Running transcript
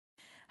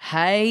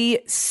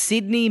Hey,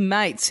 Sydney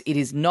mates, it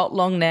is not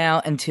long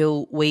now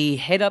until we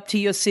head up to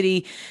your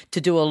city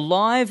to do a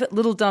live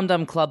Little Dum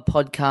Dum Club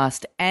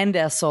podcast and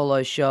our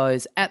solo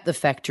shows at the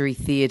Factory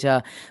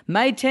Theatre.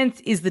 May 10th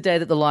is the day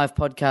that the live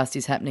podcast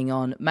is happening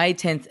on. May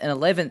 10th and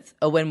 11th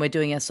are when we're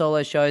doing our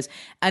solo shows.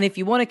 And if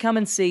you want to come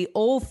and see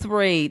all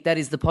three, that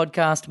is the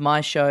podcast,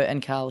 my show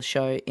and Carl's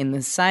show, in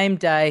the same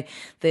day,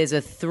 there's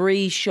a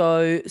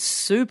 3-show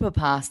super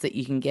pass that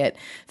you can get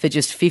for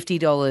just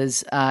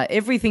 $50.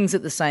 Everything's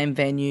at the same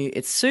venue.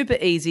 It's super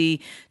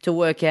easy to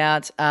work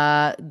out.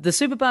 The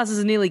super passes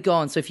are nearly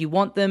gone, so if you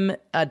want them,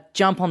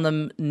 jump on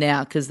them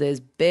now because there's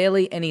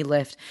barely any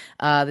left.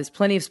 There's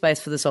plenty of space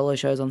for the solo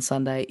shows on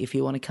Sunday if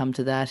you want to come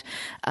to that.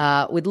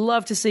 We'd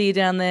love to see you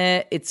down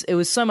there. It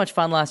was so much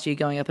fun last year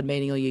going up and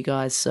meeting all you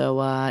guys.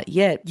 So,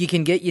 yeah, you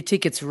can get your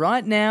tickets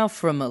right now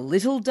from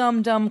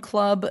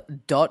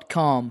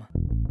littledumdumclub.com.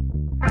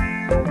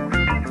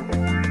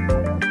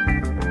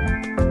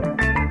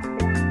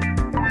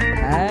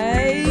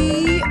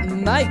 Hey,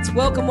 mates,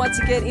 welcome once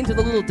again into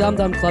the Little Dum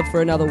Dum Club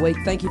for another week.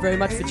 Thank you very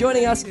much for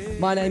joining us.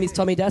 My name is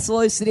Tommy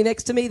Dassolo. Sitting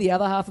next to me, the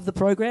other half of the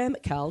program,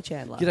 Carl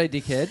Chandler. G'day,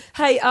 dickhead.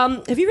 Hey,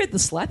 have you read The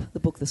Slap,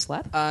 the book The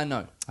Slap?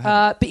 No.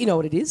 But you know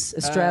what it is,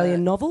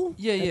 Australian novel?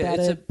 Yeah.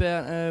 It's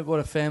about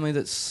a family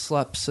that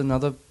slaps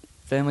another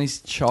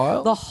family's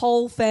child. The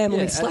whole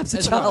family slaps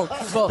a child.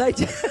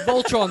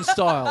 Voltron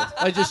style.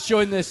 They just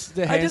join their hands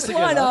together. They just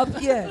line up,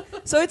 yeah.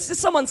 So it's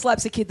someone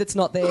slaps a kid that's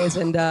not theirs,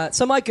 and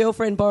so my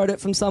girlfriend borrowed it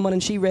from someone,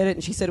 and she read it,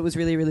 and she said it was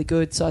really, really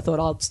good. So I thought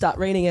I'll start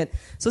reading it.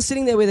 So I was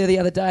sitting there with her the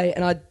other day,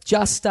 and I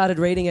just started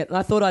reading it, and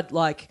I thought I'd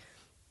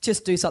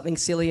just do something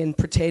silly and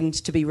pretend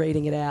to be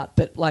reading it out,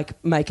 but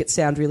make it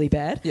sound really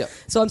bad. Yeah.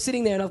 So I'm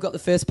sitting there, and I've got the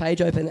first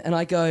page open, and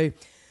I go,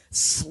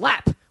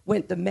 slap.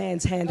 Went the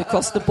man's hand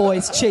across the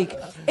boy's cheek.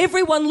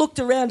 Everyone looked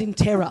around in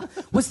terror.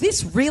 Was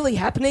this really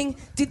happening?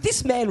 Did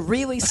this man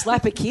really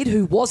slap a kid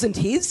who wasn't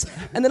his?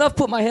 And then I've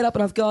put my head up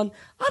and I've gone,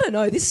 I don't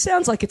know, this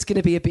sounds like it's going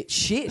to be a bit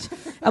shit.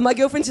 And my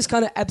girlfriend's just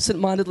kind of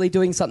absent-mindedly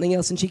doing something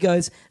else, and she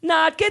goes,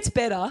 nah, it gets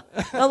better.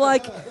 And I'm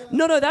like,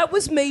 no, that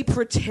was me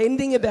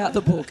pretending about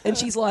the book. And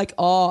she's like,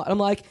 oh. And I'm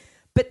like,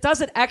 but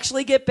does it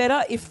actually get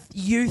better if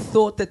you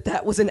thought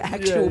that was an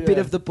actual bit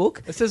of the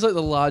book? It says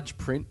the large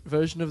print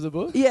version of the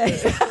book. Yeah.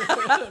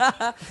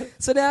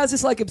 So now I was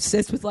just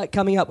obsessed with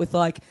coming up with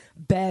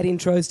bad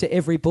intros to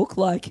every book.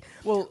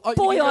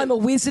 I'm a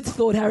wizard,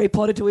 thought Harry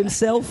Potter to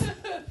himself.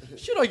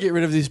 Should I get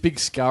rid of this big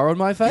scar on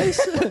my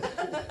face?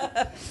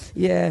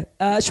 Yeah.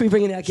 Should we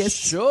bring in our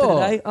guests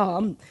for today?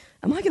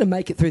 Am I going to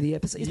make it through the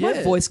episode? Is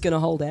my voice going to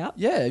hold out?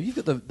 Yeah, you've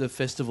got the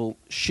festival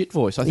shit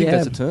voice. I think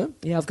that's a term.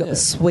 Yeah, I've got the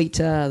sweet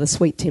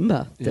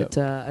timber that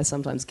I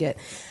sometimes get.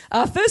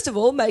 First of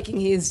all, making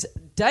his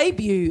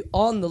debut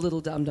on the Little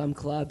Dum Dum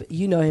Club,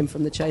 you know him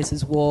from The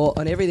Chasers War,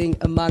 on everything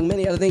among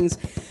many other things.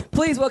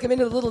 Please welcome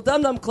into the Little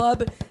Dum Dum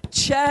Club,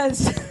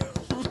 Chaz.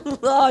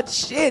 Oh,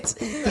 shit.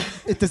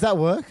 Does that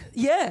work?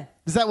 Yeah.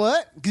 Does that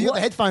work? Because you got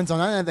the headphones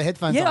on. I don't have the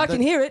headphones on. Yeah, I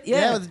can hear it.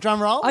 Yeah. Yeah, with the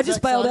drum roll. I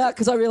just bailed out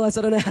because I realised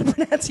I don't know how to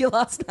pronounce your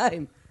last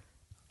name.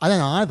 I don't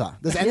know either.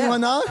 Does anyone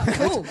know?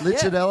 Cool.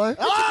 Licciardello.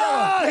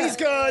 Oh, he's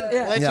good.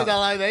 Yeah.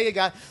 Licciardello, there you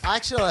go.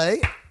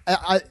 Actually,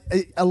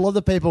 a lot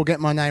of people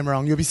get my name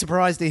wrong. You'll be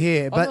surprised to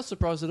hear. I'm not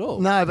surprised at all.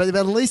 No, but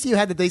at least you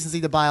had the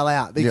decency to bail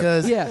out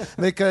because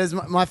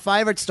my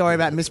favourite story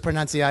about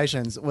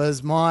mispronunciations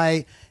was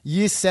my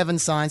Year 7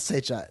 science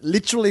teacher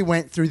literally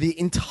went through the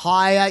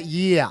entire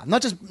year,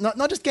 not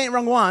just getting it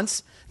wrong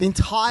once, the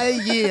entire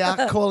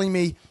year calling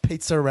me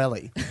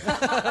Pizzarelli.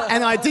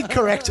 And I did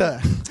correct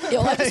her. Yeah,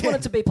 well, I just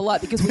wanted to be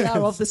polite because we are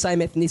of the same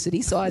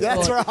ethnicity, so I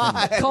thought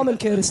right. Common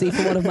courtesy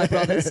for one of my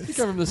brothers. You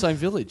come from the same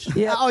village.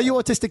 Yeah. Oh, you're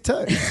autistic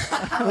too.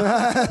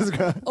 That's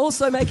great.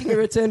 Also making a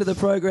return to the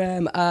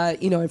program,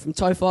 you know him from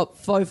Tofop,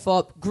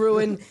 Fofop,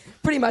 Gruen,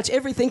 pretty much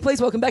everything. Please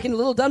welcome back into the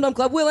Little Dum Dum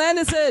Club, Will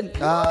Anderson.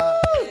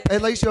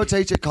 At least your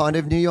teacher kind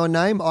of knew your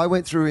name. I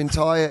went through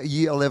entire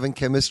Year 11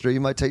 chemistry.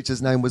 My teacher's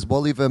name was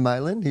Wally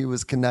Vermeulen. He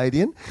was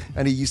Canadian,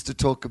 and he used to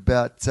talk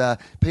about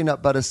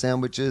peanut butter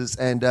sandwiches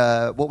and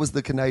what was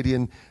the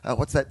Canadian,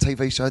 what's that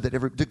TV show that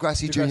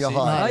Degrassi Junior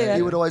High. Oh, yeah.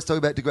 He would always talk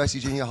about Degrassi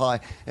Junior High.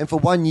 And for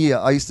 1 year,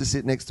 I used to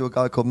sit next to a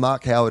guy called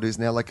Mark Howard, who's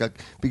now a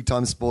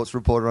big-time sports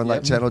reporter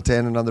on Channel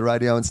 10 and on the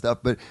radio and stuff.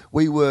 But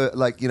we were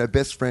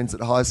best friends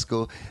at high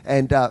school.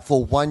 And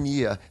for 1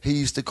 year, he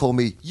used to call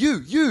me,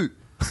 you,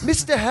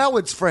 Mr.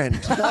 Howard's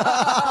friend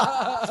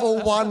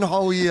for one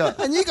whole year.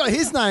 And you got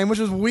his name, which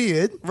was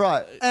weird.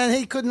 Right. And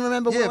he couldn't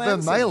remember Will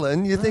Anderson.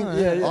 Vermeulen, you think...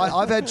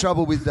 I've had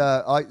trouble with...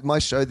 my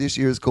show this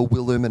year is called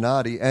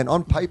Willuminati, and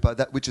on paper,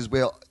 which is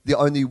where the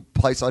only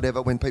place I'd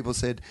ever... When people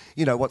said,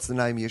 what's the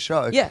name of your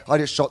show? Yeah. I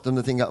just shot them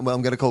the thing up, well,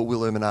 I'm going to call it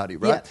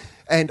Willuminati, right? Yeah.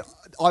 And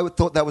I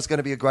thought that was going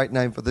to be a great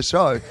name for the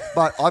show.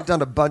 But I've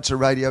done a bunch of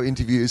radio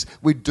interviews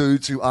with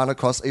dudes who aren't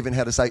across even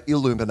how to say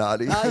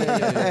Illuminati.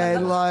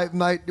 And like,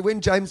 mate,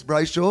 when James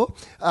Brayshaw,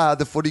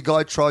 the footy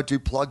guy, tried to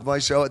plug my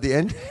show at the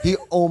end, he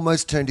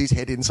almost turned his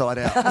head inside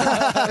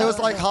out. It was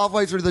like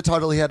halfway through the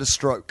title, he had a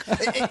stroke. But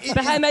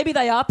hey, maybe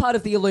they are part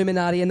of the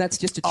Illuminati, and that's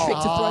just a trick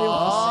to throw you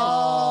off the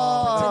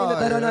scent. Pretending that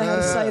they don't know how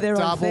to say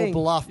their own thing.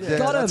 Double bluff. Yeah,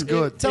 Got that's him.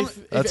 good.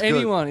 If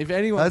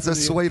anyone, that's a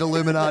sweet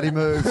Illuminati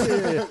move.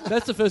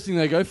 that's the first thing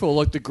they go for,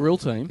 like the grill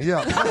team.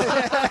 Yeah.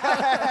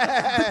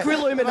 The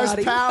Grill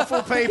Illuminati. Most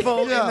powerful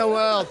people in the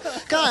world.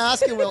 Can I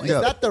ask you, Will, is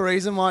that the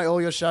reason why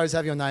all your shows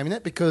have your name in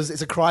it? Because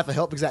it's a cry for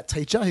help because that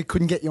teacher who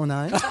couldn't get your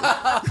name?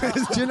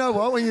 Do you know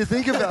what? When you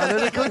think about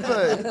it, it could be.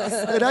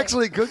 It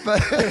actually could be.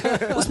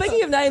 Well,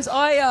 speaking of names,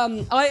 I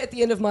at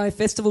the end of my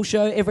festival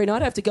show every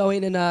night I have to go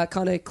in and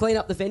kind of clean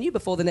up the venue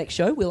before the next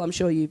show. Will, I'm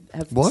sure you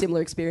have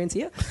similar experience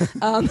here.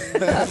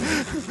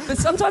 But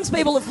sometimes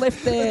people have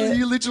left their...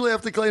 You literally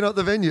have to clean up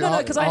the venue. No,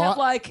 because I have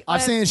like...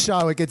 I've seen a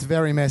show, it gets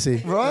very messy.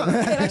 Right?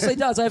 It actually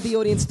does. I have the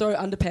audience throw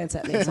underpants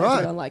at me. So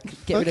I don't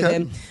get rid of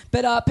them.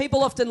 But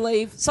people often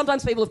leave.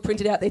 Sometimes people have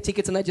printed out their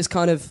tickets and they just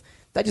kind of...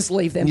 They just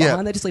leave them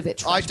behind. They just leave their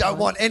trash I don't behind.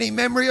 want any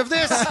memory of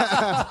this.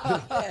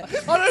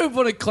 I don't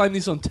want to claim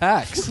this on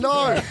tax. No,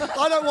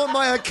 I don't want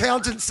my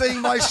accountant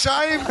seeing my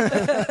shame.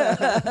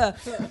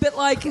 But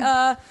like,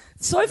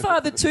 so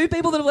far, the two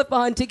people that have left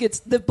behind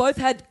tickets, they've both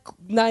had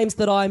names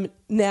that I'm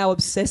now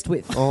obsessed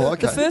with. Oh,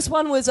 okay. The first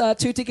one was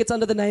 2 tickets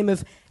under the name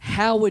of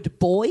Howard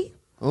Boy.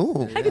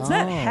 Oh, How good's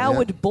that?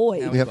 Howard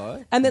Boy. Howard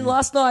Boy. And then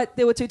last night,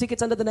 there were 2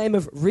 tickets under the name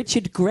of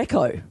Richard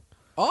Greco.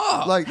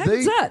 Oh, like How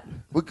good's that?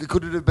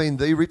 Could it have been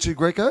the Richard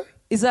Greco?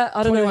 Is that,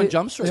 I don't 21 know.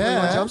 Jump Street. Yeah.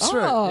 21 Jump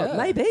Street. Oh,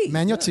 maybe.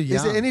 Man, you're too young.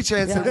 Is there any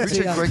chance that Yeah,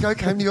 Richard yeah. Greco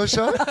came to your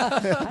show?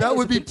 That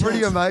would be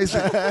pretty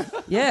amazing.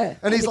 Yeah.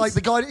 And he's like, the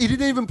guy, he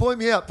didn't even point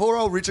me out. Poor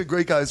old Richard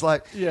Greco's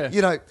like,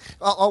 you know,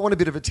 I want a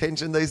bit of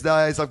attention these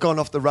days. I've gone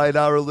off the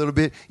radar a little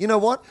bit. You know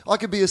what? I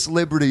could be a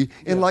celebrity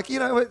in like, you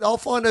know, I'll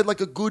find like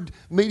a good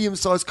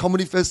medium-sized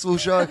comedy festival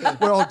show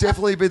where I'll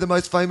definitely be the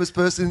most famous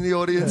person in the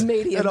audience.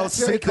 Medium, and I'll that's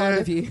very sit there kind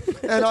of you.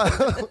 And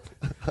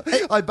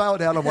I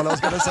bailed out on what I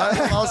was going to say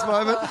at the last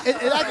moment.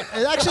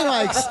 It actually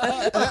makes...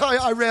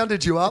 I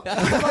rounded you up.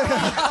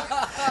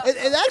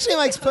 It actually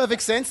makes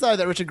perfect sense, though,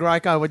 that Richard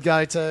Greco would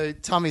go to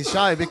Tommy's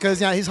show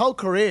because, you know, his whole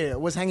career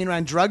was hanging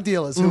around drug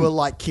dealers who were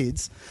like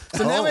kids.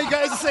 So now when he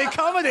goes to see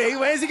comedy,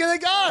 where's he going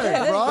to go?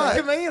 Right. Look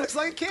at me, he looks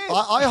like a kid.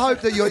 I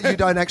hope that you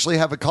don't actually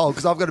have a cold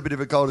because I've got a bit of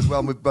a cold as well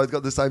and we've both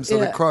got the same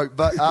sort of croak.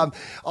 But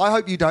I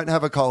hope you don't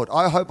have a cold.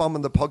 I hope I'm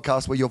on the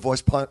podcast where your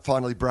voice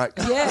finally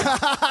breaks.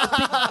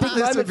 Yeah. Big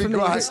This would moment be for me, a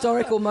great.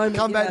 historical moment.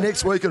 Come back know.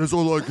 next week and it's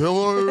all like,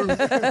 hello.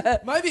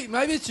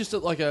 Maybe it's just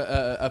like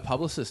a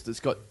publicist that's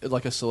got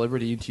like a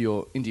celebrity into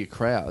your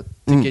crowd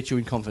to get you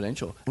in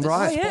confidential.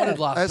 Right. yeah. Spotted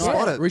last That's night.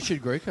 spotted.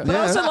 Richard Greco. But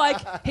also,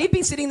 like, he'd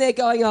be sitting there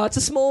going, oh, it's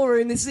a small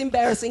room, this is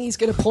embarrassing, he's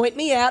going to point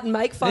me out and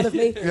make fun of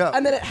me, Yeah.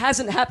 and then it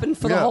hasn't happened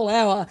for the Yeah. whole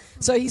hour.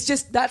 So he's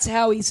just, that's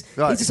how he's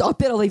just, I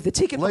better leave the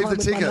ticket Leave behind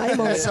the with my ticket,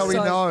 name on it. so he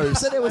knows.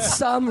 So there was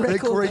some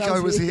Big record. that I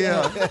Greco was here.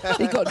 Yeah.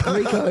 He got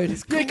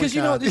Grecoed. Yeah, because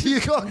you know what, You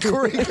got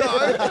Greco.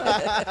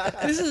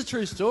 this is a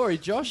true story.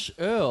 Josh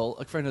Earl,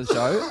 a friend of the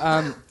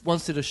show,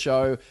 once did a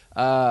show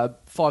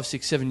 5,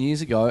 6, 7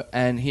 years ago,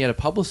 and he had a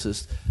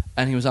publicist,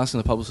 and he was asking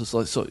the publicist,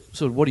 like, so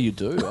what do you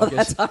do? I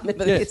guess. I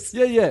remember Yeah, this.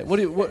 yeah.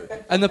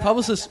 What? And the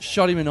publicist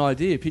shot him an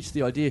idea, pitched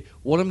the idea.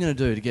 What I'm going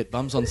to do to get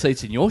bums on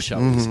seats in your show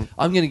is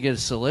I'm going to get a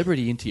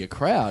celebrity into your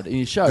crowd in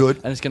your show, Good.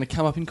 and it's going to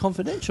come up in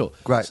confidential.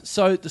 Great.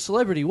 So the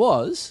celebrity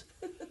was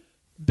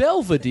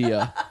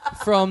Belvedere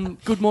from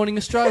Good Morning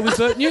Australia with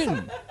Bert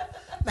Newton.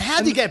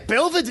 How'd you get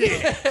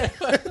Belvedere?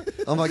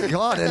 Oh my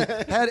God.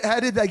 And how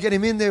did they get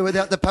him in there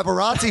without the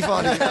paparazzi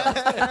finding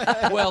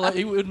him? Well,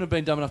 he wouldn't have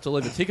been dumb enough to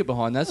leave a ticket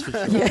behind, that's for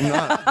sure.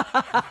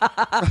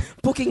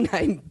 Booking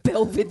name,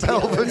 Belvedere.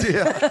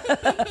 Belvedere.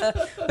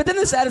 But then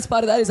the saddest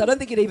part of that is I don't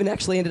think it even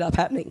actually ended up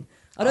happening.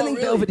 I don't think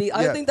really? Belvedere.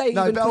 I don't think they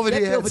even could get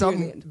Belvedere Belvedere in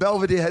the end.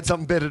 Belvedere had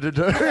something better to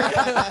do.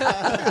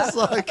 It's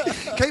like,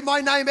 keep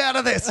my name out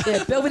of this.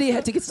 Yeah, Belvedere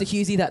had tickets to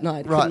Husey that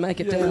night. Right. Couldn't make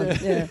it down.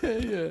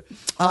 Yeah.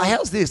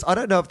 How's this? I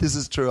don't know if this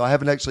is true. I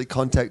haven't actually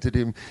contacted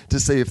him to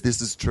see if this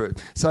is true.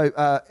 So,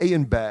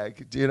 Ian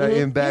Bagg, do you know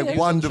Ian Bagg? Yeah, he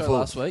was on the show Wonderful.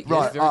 last week.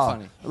 Yeah, very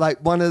funny.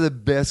 Like one of the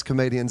best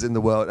comedians in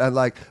the world, and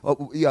like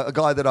a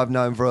guy that I've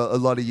known for a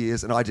lot of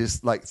years, and I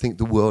just like think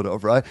the world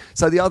of. Right.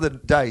 So the other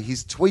day,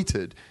 he's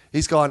tweeted.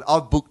 He's gone,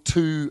 I've booked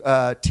 2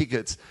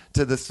 tickets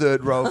to the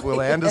third row of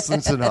Will Anderson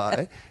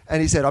tonight.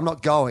 And he said, I'm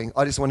not going.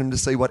 I just want him to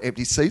see what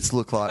empty seats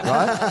look like,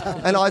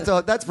 right? And I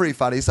thought, that's pretty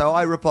funny. So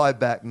I replied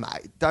back,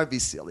 mate, don't be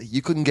silly.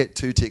 You couldn't get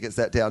 2 tickets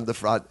that down the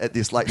front at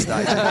this late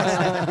stage.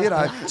 You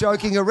know,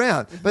 joking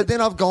around. But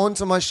then I've gone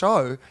to my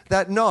show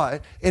that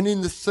night, and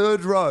in the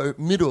third row,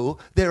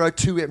 middle, there are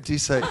 2 empty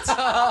seats.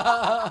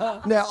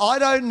 Now, I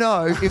don't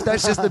know if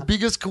that's just the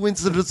biggest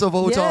coincidence of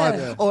all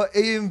time, or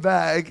Ian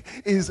Bagg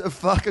is a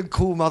fucking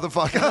cool motherfucker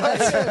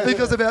motherfucker.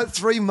 Because about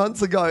 3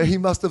 months ago, he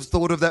must have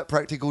thought of that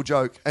practical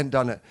joke and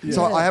done it.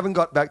 So I haven't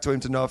got back to him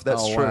to know if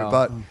that's true.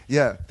 But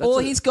yeah.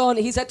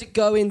 He's had to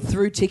go in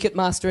through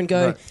Ticketmaster and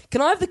go,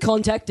 can I have the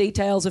contact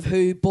details of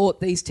who bought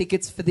these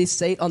tickets for this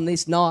seat on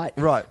this night?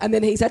 Right. And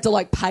then he's had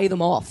to pay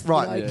them off.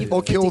 Right.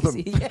 Or kill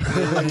them.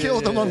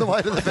 Kill them on the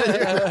way to the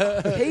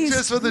venue.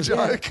 Just for the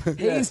joke.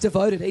 He's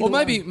devoted. Or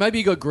maybe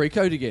you got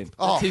Grecoed again.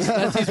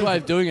 That's his way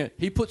of doing it.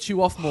 He puts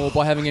you off more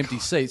by having empty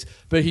seats,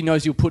 but he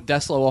knows you'll put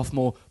Daslow off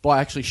more by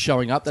actually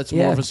showing up. That's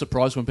more of a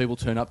surprise when people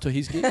turn up to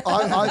his gig.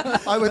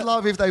 I would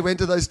love if they went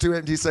to those 2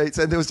 empty seats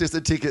and there was just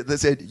a ticket that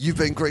said, "You've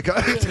been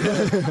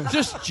Grecoed."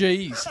 Just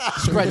G's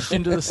scratched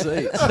into the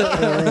seats.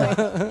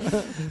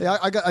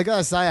 I got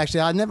to say,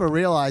 actually, I never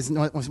realised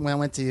when I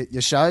went to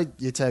your show,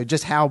 you two,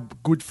 just how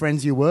good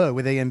friends you were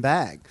with Ian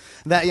Bagg.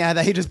 That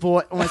he just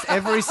bought almost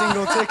every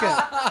single ticket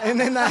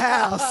and in the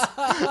house.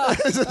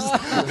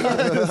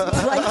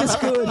 Prank is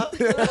good.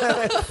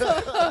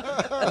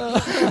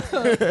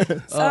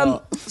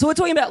 So we're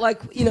talking about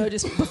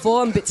just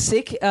before I'm a bit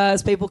sick,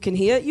 as people can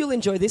hear. You'll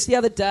enjoy this. The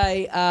other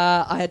day,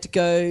 I had to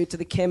go to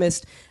the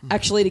chemist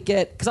actually to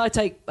get, because I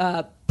take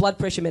blood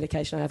pressure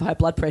medication. I have high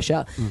blood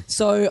pressure.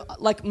 So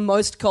like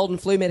most cold and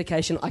flu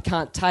medication, I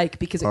can't take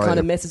because it kind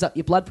of messes up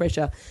your blood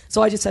pressure.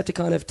 So I just have to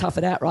kind of tough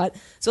it out, right?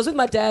 So I was with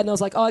my dad and I was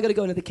like, I got to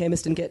go into the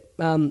chemist and get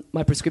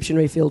my prescription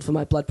refilled for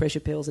my blood pressure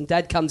pills. And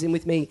Dad comes in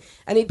with me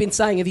and he'd been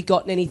saying, have you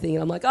gotten anything?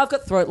 And I'm like, I've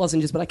got throat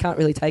lozenges, but I can't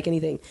really take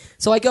anything.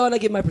 So I go and I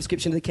give my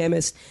prescription to the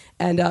chemist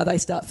and they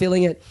start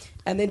filling it.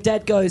 And then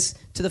Dad goes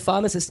to the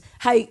pharmacist,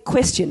 hey,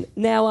 question.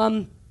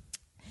 Now,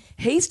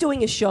 he's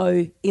doing a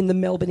show in the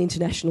Melbourne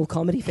International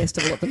Comedy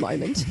Festival at the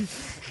moment,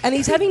 and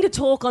he's having to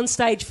talk on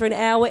stage for an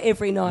hour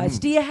every night.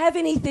 Do you have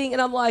anything?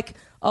 And I'm like,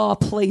 oh,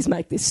 please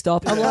make this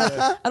stop. I'm like,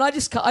 and I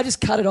just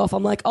cut it off.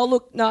 I'm like, oh,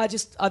 look, no,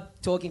 I'm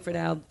talking for an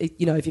hour.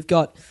 If you've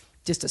got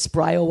just a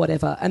spray or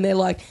whatever. And they're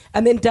like,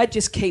 and then Dad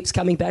just keeps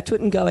coming back to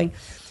it and going,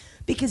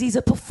 because he's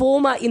a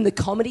performer in the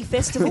comedy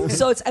festival.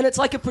 It's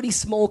like a pretty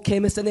small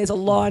chemist and there's a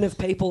line of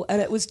people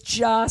and it was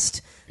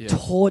just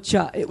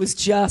torture. It was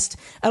just,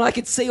 and I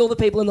could see all the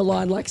people in the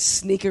line like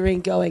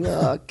snickering going,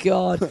 oh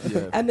God.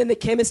 And then the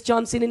chemist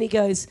jumps in and he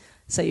goes,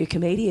 so you're a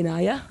comedian,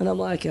 are you? And I'm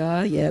like,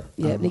 oh, yeah.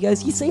 And he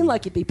goes, you seem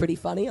like you'd be pretty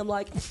funny. I'm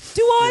like,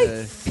 do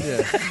I?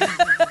 Yeah.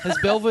 Has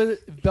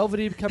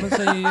Belvedere come and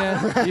seen you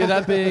yet? You're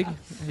that big?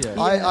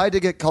 Yeah. I had to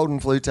get cold and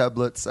flu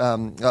tablets. I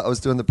was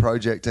doing the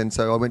project, and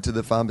so I went to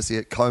the pharmacy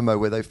at Como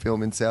where they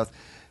film in South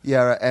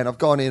Yarra, and I've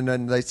gone in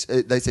and they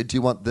said, do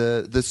you want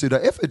the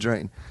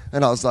pseudoephedrine?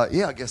 And I was like,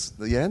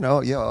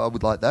 I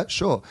would like that,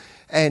 sure.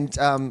 And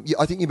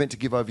I think you're meant to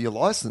give over your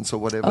license or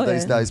whatever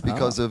these days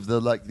because of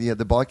the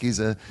bikies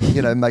are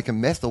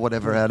making meth or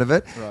whatever out of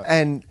it. Right.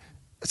 And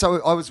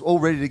so I was all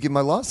ready to give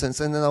my license,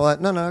 and then they're like,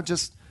 no,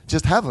 just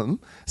have them.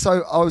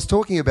 So I was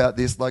talking about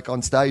this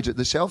on stage at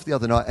the Shelf the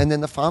other night, and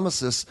then the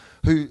pharmacists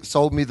who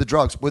sold me the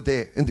drugs were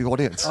there in the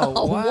audience.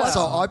 Oh, wow.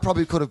 So I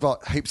probably could have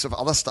got heaps of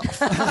other stuff.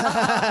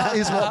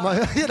 Is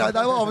what they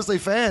were obviously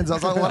fans. I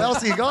was like, what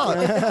else you got?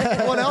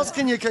 What else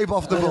can you keep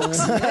off the books?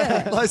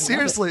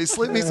 Seriously,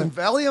 slip me some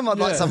Valium. I'd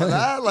like some of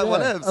that.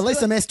 Whatever. At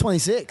least some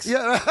S26.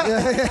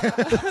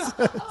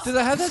 Do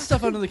they have that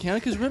stuff under the counter?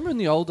 Because remember in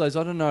the old days,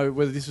 I don't know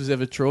whether this was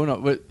ever true or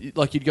not, but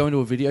you'd go into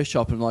a video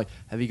shop and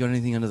have you got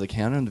anything under the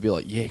counter? And to be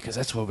like, yeah, because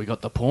that's where we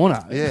got the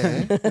porno.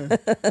 Yeah.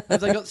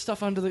 Have they got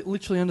stuff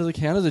literally under the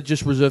counter that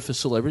just reserved for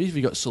celebrities? Have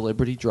you got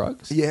celebrity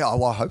drugs? Yeah,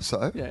 I hope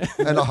so. Yeah.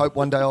 And I hope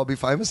one day I'll be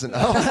famous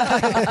enough.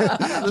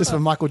 Just for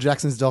Michael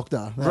Jackson's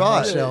doctor.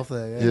 Right. Shelf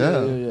there.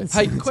 Yeah.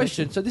 Hey,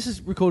 question. So this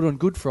is recorded on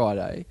Good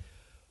Friday.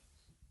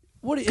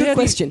 Good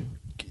question.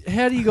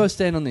 How do you guys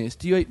stand on this?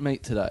 Do you eat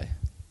meat today?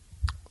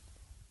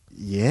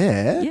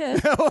 Yeah. Yeah.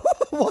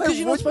 Because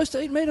you're not supposed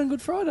to eat meat on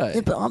Good Friday.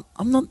 Yeah, but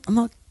I'm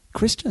not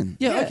Christian.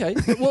 Yeah, okay.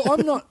 Well,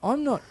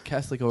 I'm not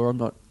Catholic, or I'm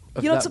not.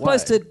 You're not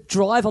supposed to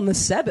drive on the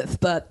Sabbath,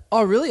 but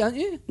oh, really? Aren't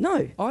you?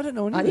 No, I don't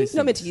know any of you're these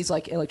not meant things. to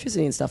use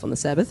electricity and stuff on the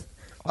Sabbath.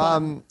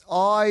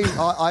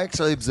 I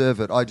actually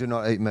observe it. I do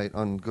not eat meat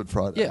on Good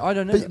Friday. Yeah, I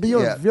don't know. But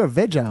you're a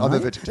veg, aren't I'm you? a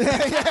vegetarian.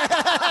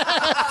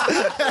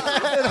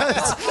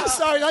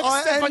 Sorry,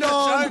 don't step on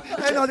your joke.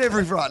 And not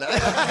every Friday.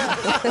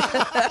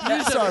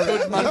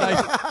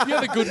 You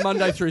have a good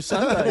Monday through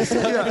Sunday.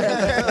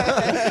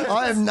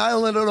 I am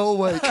nailing it all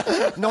week,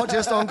 not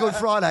just on Good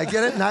Friday.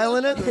 Get it?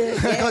 Nailing it?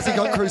 Because he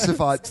got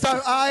crucified.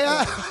 So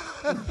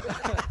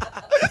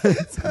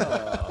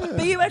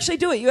But you actually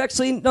do it. You're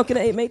actually not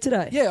going to eat meat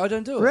today. Yeah, I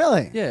don't do it.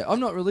 Really? Yeah, I'm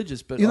not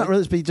religious, but You're not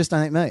religious, but you just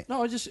don't eat meat.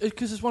 No, I just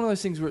because it's one of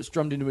those things where it's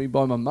drummed into me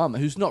by my mum,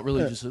 who's not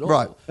religious at all.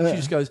 Right. She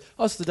just goes,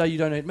 "Oh, it's the day you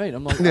don't eat meat."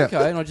 I'm like,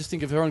 okay, and I just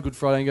think of her on Good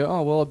Friday and go,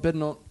 "Oh, well, I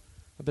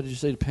better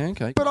just eat a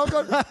pancake." But I've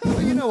got,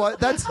 you know what?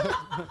 That's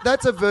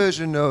a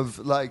version of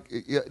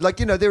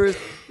there is.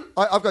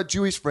 I've got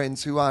Jewish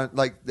friends who aren't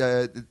like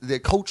they're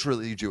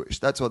culturally Jewish.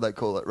 That's what they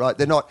call it, right?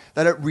 They don't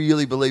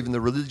really believe in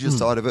the religious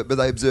side of it, but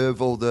they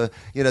observe all the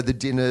the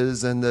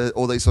dinners and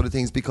all these sort of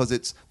things because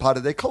it's part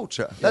of their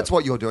culture. Yep. That's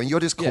what you're doing. You're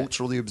just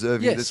culturally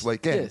observing this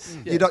weekend.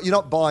 Yes. You're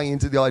not buying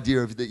into the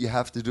idea of that you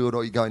have to do it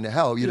or you're going to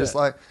hell. You're just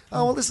like,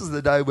 oh well, this is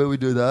the day where we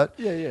do that.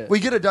 Yeah. We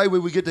get a day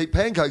where we get to eat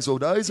pancakes all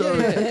day. So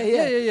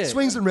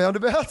swings and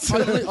roundabouts.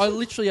 I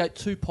literally ate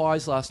 2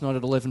 pies last night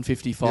at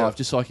 11:55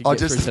 just so I could get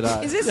through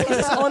today. Is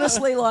this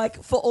honestly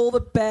like for all the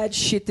bad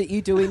shit that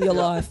you do in your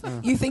life,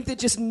 you think that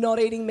just not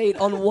eating meat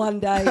on one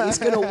day is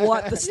going to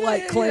wipe the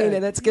slate clean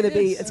and it's going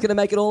to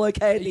make it all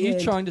okay at the end? Are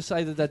you trying to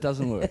say that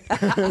doesn't work?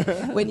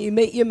 When you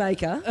meet your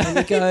maker and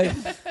you go,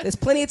 there's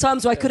plenty of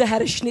times where I could have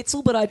had a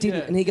schnitzel but I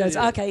didn't, and he goes,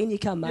 okay, in you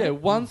come, mate. Yeah,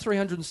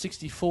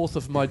 1/364th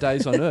of my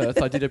days on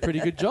Earth, I did a pretty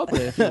good job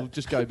there. If you'll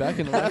just go back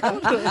and look.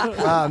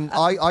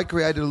 I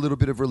created a little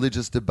bit of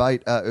religious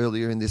debate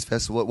earlier in this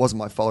festival. It wasn't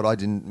my fault. I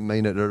didn't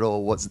mean it at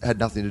all. Had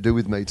nothing to do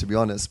with me, to be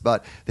honest.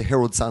 But the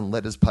Herald Sun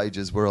letters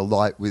pages were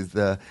alight with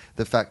the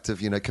fact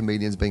of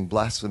comedians being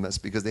blasphemous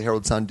because the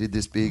Herald Sun did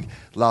this big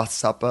Last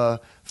Supper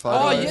photo.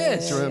 Oh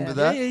yes, do you remember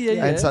that?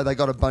 Yeah. And so they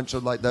got a bunch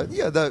of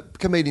the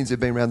comedians who've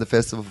been around the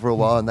festival for a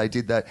while, and they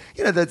did that.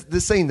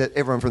 The scene that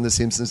everyone from The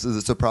Simpsons to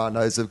The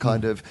Sopranos have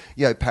kind of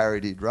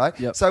parodied, right?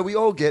 Yep. So we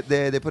all get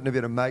there. They're putting a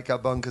bit of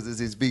makeup on because there's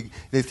this big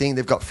thing.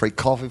 They've got free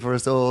coffee for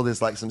us all.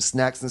 There's like some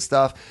snacks and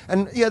stuff.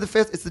 And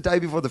it's the day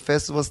before the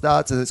festival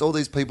starts, and it's all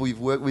these people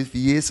you've worked with for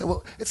years.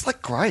 So it's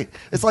like great.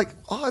 It's like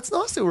it's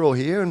nice that we're all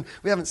here, and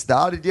we haven't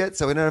started yet,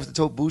 so we don't have to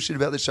talk bullshit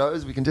about the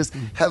shows. We can just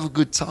have a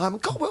good time.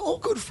 God, we're all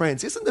good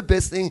friends. Isn't the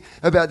best thing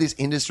about this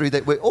industry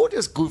that we're all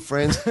just good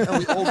friends and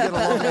we all get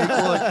along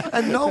equally,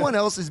 and no one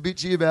else is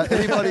bitchy about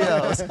anybody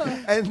else?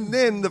 And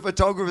then the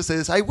photographer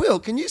says, "Hey, Will,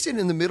 can you sit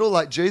in the middle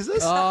like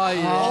Jesus?" Oh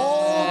yeah.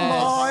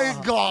 Oh my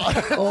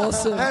God!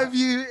 Awesome. Have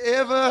you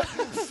ever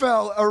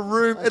felt a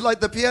room like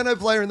the piano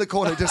player in the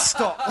corner just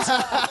stopped?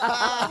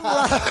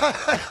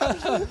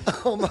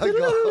 Oh my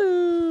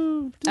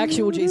God!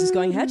 Actual Jesus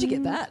going, how'd you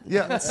get that?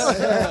 Yeah. That's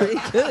very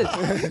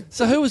good.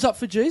 So who was up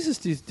for Jesus?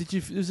 Did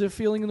you? Was there a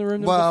feeling in the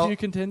room there was a few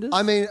contenders?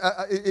 I mean,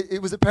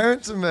 it was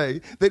apparent to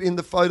me that in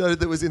the photo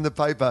that was in the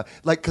paper,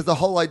 because the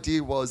whole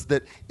idea was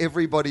that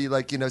everybody,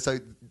 so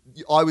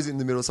I was in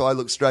the middle, so I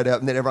looked straight out,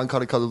 and then everyone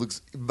kind of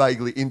looks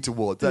vaguely in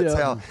towards. That's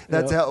how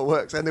it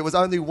works. And there was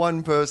only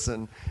one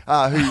person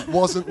who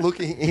wasn't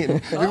looking in,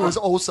 who was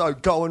also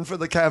going for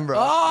the camera.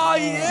 Oh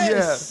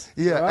yes,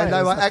 yeah, Right, and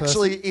they were that's the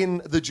actually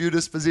in the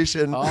Judas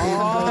position. Oh,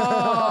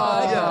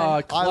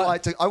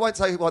 I won't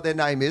say what their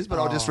name is, but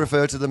I'll just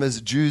refer to them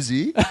as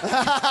Juicy.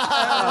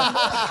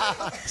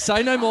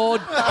 Say no more.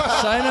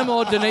 Say no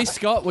more, Denise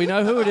Scott. We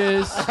know who it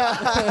is.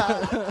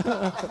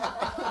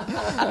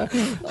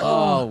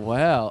 Oh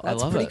wow. That's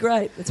I love pretty it.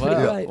 great. That's pretty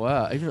great.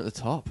 Wow, even at the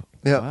top.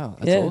 Yeah. Wow,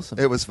 that's awesome.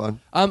 It was fun.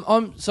 I'm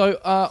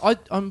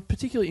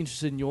particularly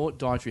interested in your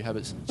dietary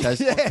habits, Chaz,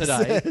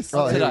 today. Yes.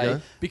 Oh, here we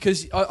go.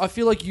 Because I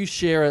feel like you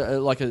share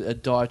a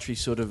dietary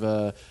sort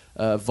of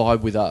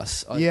vibe with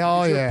us. You're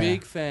a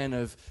big fan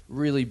of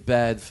really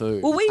bad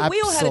food. Well, we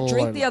all had a drink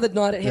Absolutely. the other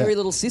night at Hairy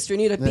Little Sister,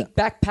 and you had a big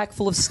backpack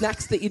full of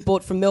snacks that you'd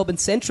bought from Melbourne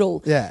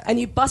Central. Yeah. And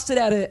you busted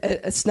out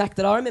a snack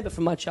that I remember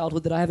from my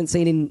childhood that I haven't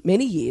seen in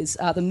many years,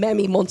 the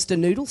Mammy Monster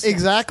Noodle snack.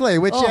 Exactly.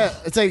 Which,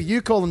 so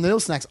you call them noodle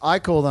snacks. I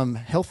call them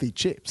healthy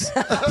chips.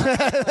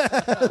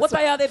 What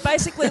they are, they're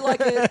basically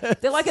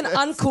they're like an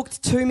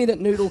uncooked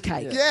 2-minute noodle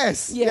cake.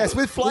 Yes,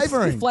 with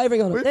flavouring. With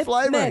flavouring on it. With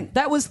flavouring. Man,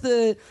 that was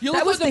the You that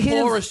look was like the the hit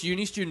of- poorest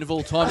uni student of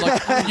all time.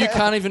 Like you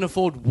can't even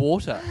afford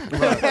water.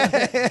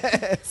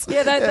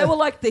 Yeah, they were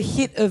like the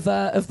hit of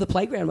the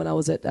playground when I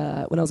was at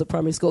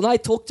primary school. And I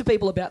talked to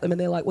people about them, and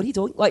they're like, "What are you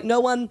talking?" Like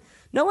no one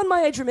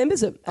my age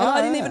remembers them, and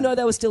I didn't even know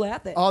they were still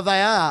out there. Oh,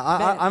 they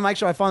are. I make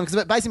sure I find them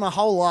because basically my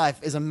whole life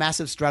is a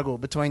massive struggle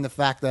between the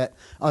fact that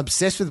I'm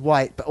obsessed with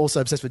weight but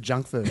also obsessed with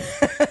junk food,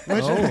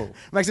 which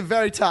makes it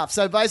very tough.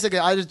 So basically,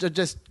 I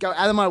just go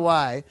out of my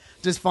way,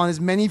 just find as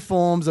many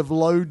forms of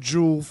low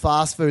joule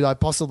fast food I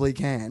possibly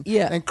can,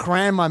 and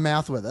cram my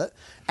mouth with it.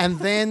 And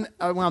then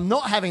when I'm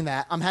not having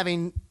that, I'm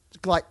having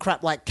like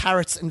crap like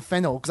carrots and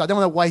fennel because I don't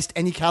want to waste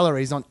any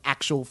calories on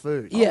actual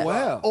food. Yeah. Oh,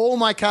 wow. All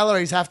my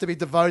calories have to be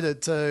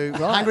devoted to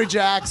Hungry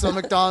Jack's or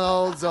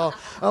McDonald's or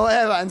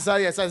whatever. And so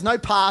there's no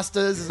pastas,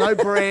 there's no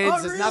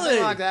breads, there's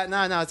nothing like that.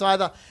 No, it's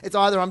either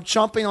I'm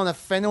chomping on a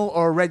fennel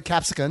or a red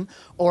capsicum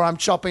or I'm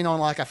chopping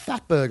on like a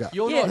fat burger.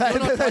 You're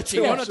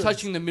not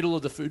touching the middle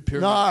of the food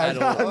pyramid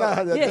at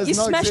all. No, Yeah, you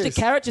smashed exist.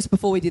 a carrot just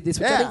before we did this,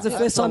 which I think is the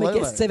first time a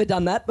absolutely. guest's ever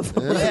done that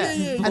before.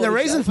 And the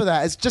reason for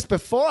that is just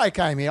before I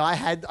came here,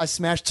 I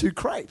smashed 2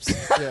 crepes.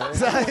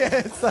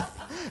 So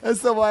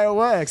it's the way it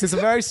works. It's a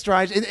very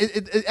strange.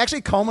 It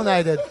actually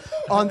culminated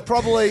on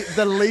probably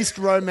the least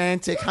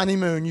romantic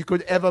honeymoon you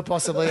could ever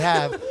possibly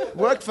have.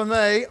 Worked for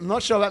me. I'm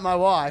not sure about my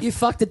wife. You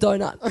fucked a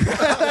donut.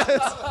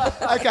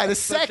 Okay, the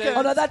second.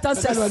 Oh no, that does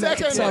sound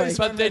romantic. second Sorry.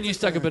 But then you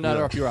stuck a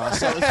banana up your ass.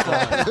 So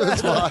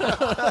it's fine.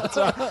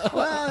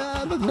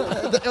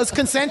 Well, it was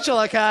consensual,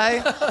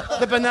 okay?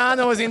 The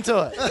banana was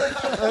into it.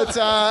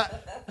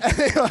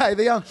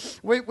 anyway,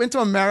 we went to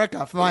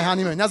America for my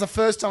honeymoon. That was the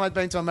first time I'd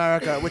been to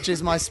America, which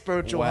is my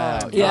spiritual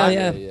home.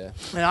 Yeah.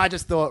 And I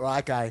just thought, right,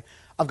 okay,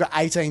 I've got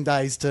 18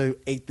 days to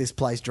eat this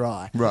place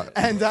dry. Right.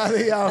 And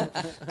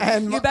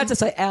you were about to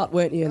say out,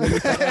 weren't you? And then you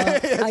thought,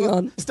 hang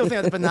on. Still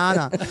think it's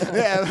banana.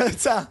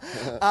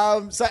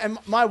 And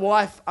my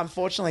wife,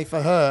 unfortunately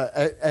for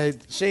her,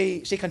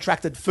 she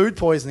contracted food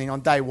poisoning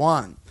on day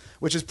one,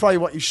 which is probably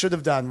what you should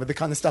have done with the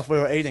kind of stuff we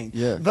were eating.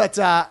 Yeah. But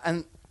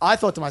and I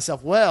thought to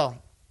myself,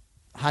 well,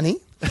 honey,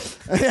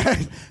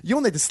 you'll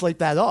need to sleep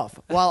that off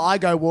while I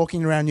go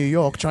walking around New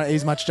York trying to eat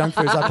as much junk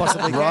food as I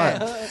possibly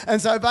can.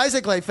 And so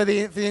basically, for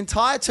the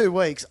entire 2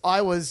 weeks,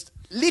 I was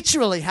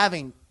literally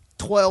having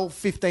 12,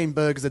 15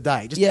 burgers a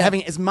day, just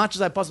having as much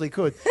as I possibly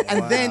could.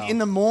 And then in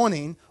the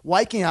morning,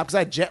 waking up, because I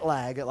had jet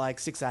lag at like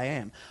 6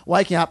 a.m.,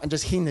 waking up and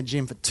just hitting the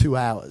gym for 2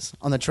 hours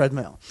on the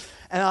treadmill.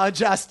 And I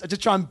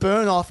just try and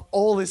burn off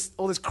all this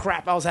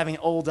crap I was having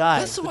all day.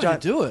 That's the way to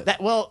do it.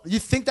 Well, you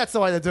think that's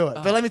the way to do it,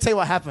 but let me tell you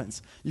what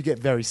happens. You get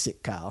very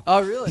sick, Carl.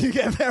 Oh, really? You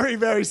get very,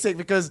 very sick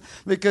because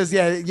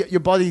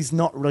your body's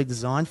not really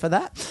designed for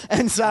that.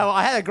 And so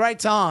I had a great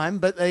time,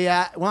 but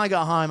when I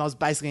got home, I was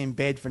basically in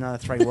bed for another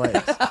 3 weeks.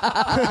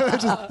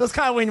 It was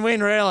kind of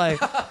win-win, really.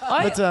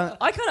 I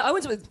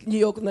went to New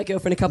York with my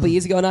girlfriend a couple of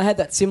years ago, and I had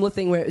that similar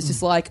thing where it was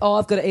just like,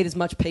 I've got to eat as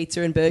much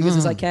pizza and burgers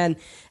as I can.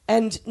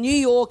 And New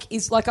York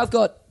is like, I've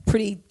got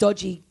pretty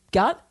dodgy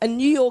gut, and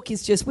New York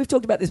is just, we've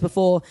talked about this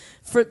before,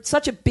 for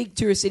such a big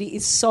tourist city,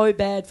 is so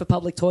bad for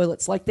public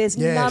toilets. Like, there's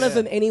none of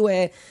them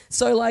anywhere.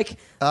 So, like...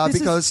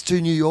 because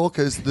to New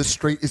Yorkers, the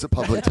street is a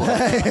public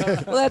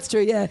toilet. Well, that's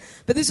true, yeah.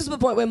 But this was the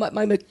point where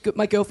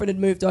my girlfriend had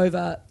moved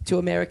over to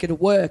America to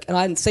work, and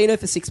I hadn't seen her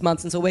for 6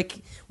 months, and so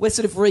we're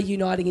sort of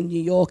reuniting in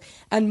New York,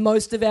 and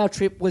most of our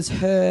trip was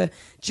her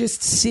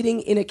just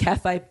sitting in a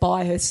cafe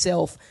by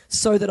herself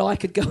so that I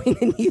could go in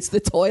and use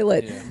the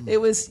toilet. Yeah.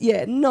 It was,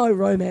 no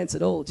romance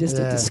at all, just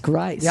a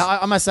disgrace. Yeah,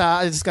 I must say,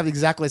 I discovered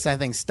exactly the same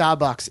thing.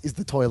 Starbucks is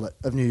the toilet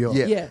of New York.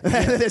 Yeah.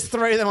 There's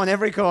 3 of them on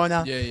every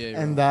corner.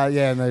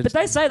 But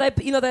they say, they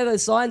have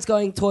those signs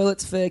going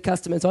toilets for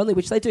customers only,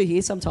 which they do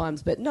here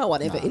sometimes, but no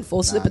one ever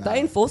enforces it. But they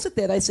enforce it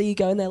there. They see you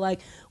go and they're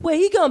like, where are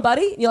you going,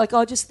 buddy? And you're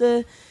like,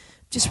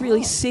 just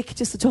really sick,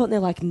 just the toilet. And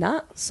they're like,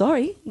 nah,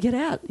 sorry, get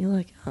out. And you're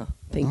like,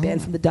 being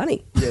banned from the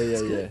dunny.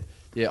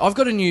 Yeah, I've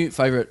got a new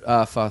favourite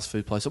fast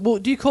food place. Well,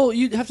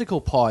 you have to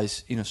call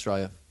pies in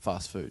Australia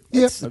fast food?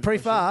 Yes,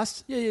 pretty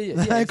fast. Yeah. They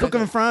exactly. cook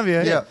them in front of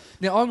you. Yeah.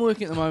 Now, I'm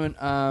working at the moment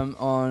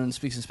on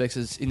Spicks and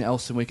Specs in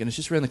Elsternwick, and it's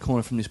just around the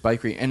corner from this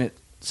bakery, and it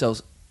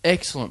sells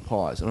excellent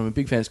pies, and I'm a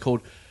big fan. It's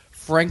called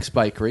Frank's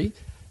Bakery.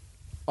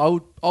 I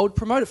would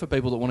promote it for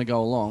people that want to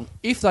go along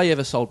if they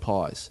ever sold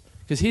pies.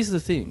 Because here's the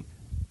thing.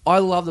 I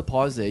love the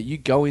pies there. You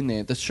go in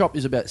there. The shop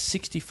is about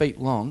 60 feet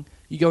long.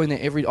 I go in there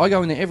every day,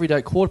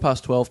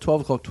 12:15,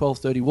 12 o'clock,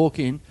 12:30, walk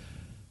in.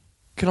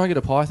 Can I get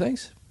a pie,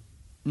 thanks?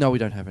 No, we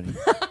don't have any.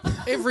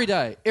 Every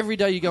day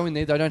you go in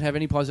there, they don't have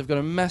any pies. They've got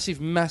a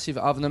massive, massive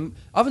oven. The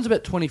oven's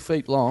about 20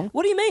 feet long.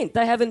 What do you mean?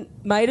 They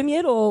haven't made them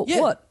yet, or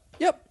what?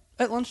 Yep.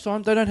 At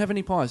lunchtime, they don't have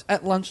any pies.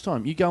 At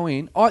lunchtime, you go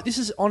in. This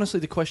is honestly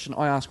the question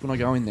I ask when I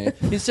go in there.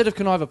 Instead of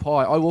can I have a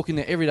pie, I walk in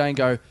there every day and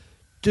go,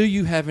 do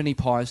you have any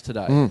pies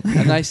today? And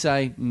they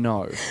say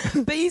no.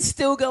 But you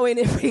still go in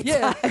every day.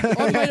 Yeah,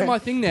 I've made it my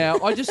thing now.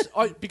 Is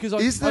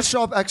the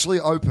shop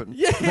actually open?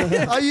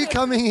 Yeah. Are you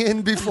coming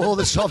in before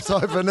the shop's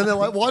open? And they're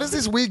like, why does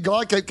this weird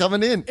guy keep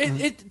coming in?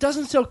 It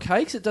doesn't sell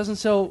cakes. It doesn't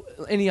sell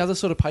any other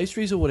sort of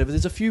pastries or whatever.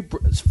 There's a few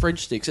French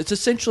sticks. It's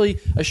essentially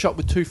a shop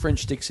with 2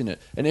 French sticks in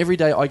it. And every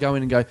day I go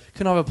in and go,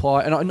 can I have a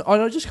pie? And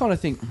I just kind of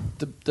think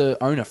the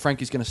owner,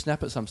 Frank, is going to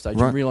snap at some stage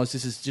and realise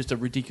this is just a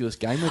ridiculous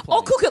game we're playing.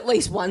 I'll cook at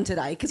least one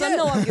today because I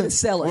know I'm going to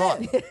sell it.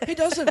 Right. He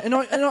doesn't. And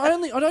I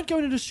don't go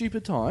in at a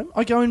stupid time.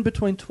 I go in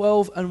between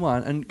 12 and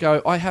 1 and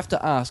go, I have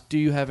to ask, do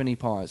you have any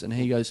pies? And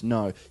he goes,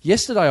 no.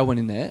 Yesterday I went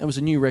in there. It was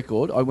a new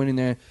record. I went in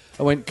there.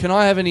 I went, do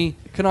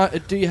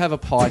you have a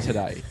pie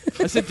today?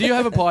 I said, do you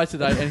have a pie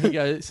today? And he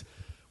goes,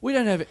 we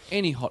don't have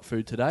any hot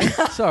food today.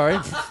 Sorry.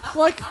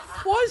 Like,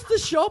 why is the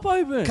shop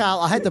open?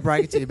 Carl, I hate to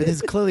break it to you, but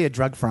there's clearly a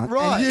drug front.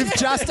 Right. And you've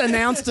just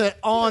announced it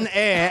on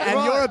air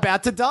and you're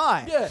about to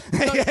die. Yeah.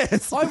 So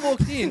Yes. I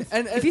walked in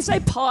and... If you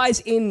say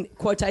pies in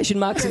quotation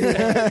marks in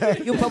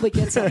there, you'll probably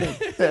get something.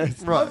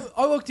 Right.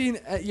 I walked in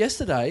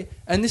yesterday,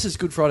 and this is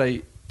Good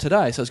Friday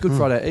today, so it's Good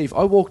Friday Eve.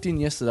 I walked in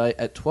yesterday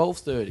at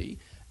 12:30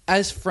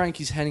 as Frank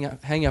is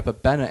hanging up a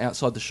banner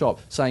outside the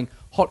shop saying,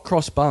 hot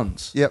cross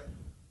buns. Yep.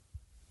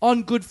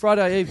 On Good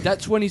Friday Eve,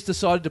 that's when he's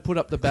decided to put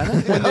up the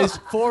banner. When there's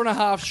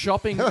 4.5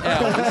 shopping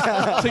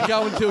hours to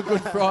go until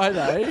Good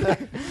Friday.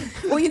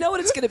 Well, you know what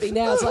it's going to be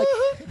now? It's like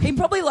he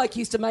probably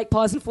used to make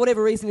pies, and for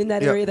whatever reason in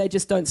that area they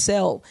just don't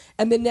sell.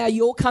 And then now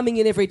you're coming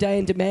in every day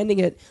and demanding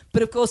it.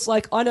 But of course,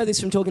 I know this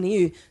from talking to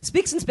you,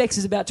 Spicks and Specs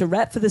is about to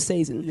wrap for the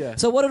season. Yeah.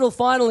 So what it'll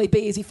finally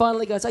be is he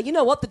finally goes, you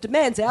know what, the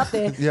demand's out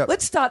there.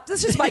 Let's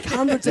just make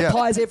hundreds of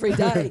pies every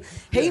day.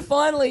 He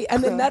finally,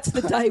 and then that's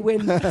the day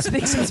when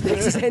Spicks and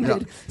Specs is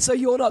ended. So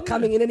you're not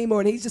coming in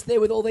anymore, and he's just there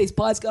with all these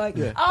pies going,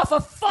 for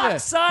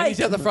fuck's sake. And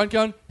he's out the front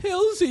going,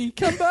 Hilsey,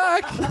 come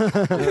back.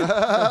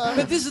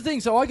 But this is the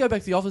thing. So I go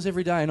back to the office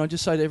every day and I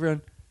just say to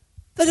everyone,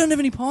 they don't have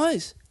any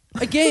pies.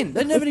 Again,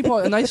 they don't have any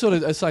pies. And they sort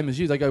of are the same as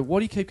you. They go, why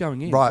do you keep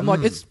going in? Right. I'm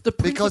like, it's the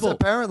principle. Because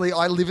apparently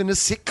I live in a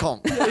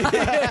sitcom.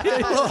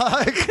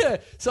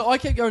 So I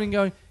kept going and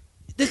going,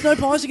 there's no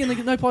pies again.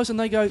 There's no pies. And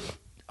they go,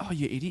 oh,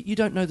 you idiot. You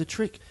don't know the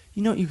trick.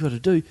 You know what you've got to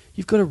do?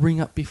 You've got to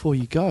ring up before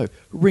you go.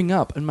 Ring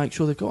up and make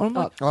sure they've got... I'm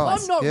like,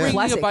 I'm not ringing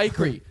Classic. a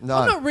bakery. No.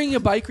 I'm not ringing a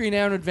bakery an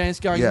hour in advance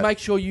going, make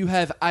sure you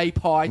have a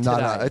pie today.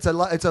 No.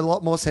 It's a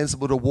lot more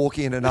sensible to walk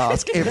in and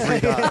ask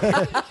every day.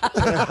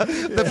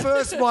 The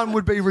first one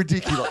would be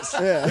ridiculous.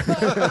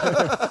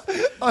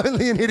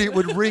 Only an idiot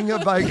would ring a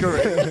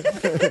bakery.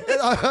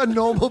 A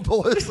normal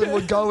person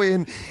would go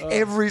in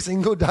every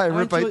single day and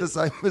repeat the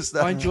same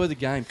mistake. I enjoy the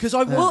game. Because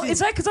is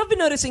that because I've been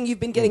noticing you've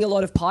been getting a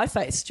lot of pie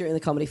face during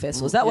the comedy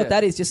festival? Is that what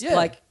that is?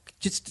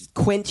 Just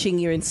quenching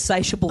your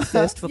insatiable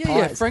thirst for pies.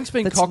 Yeah, Frank's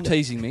been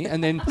cock-teasing me,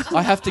 and then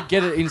I have to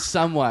get it in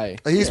some way.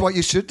 Here's what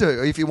you should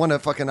do. If you want to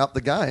fucking up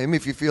the game,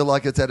 if you feel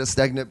like it's at a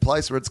stagnant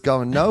place where it's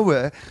going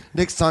nowhere,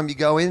 next time you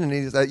go in and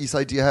you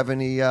say, do you have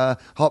any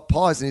hot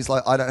pies? And he's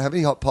like, I don't have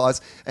any hot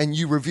pies. And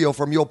you reveal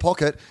from your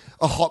pocket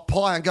a hot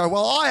pie and go,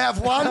 well, I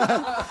have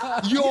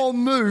one. Your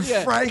move,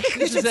 Frank.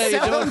 You should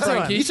sell him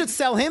to him. You should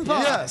sell him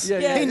pies.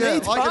 Yeah. He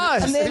needs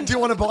pies. And then, do you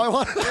want to buy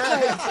one?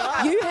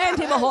 You hand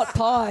him a hot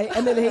pie,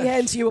 and then he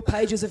hands you a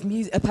page of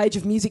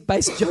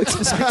music-based jokes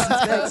for Spicks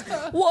and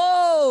Specs.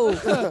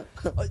 Whoa!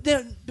 But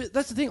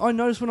that's the thing. I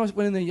noticed when I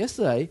went in there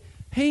yesterday,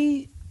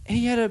 he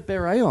had a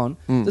beret on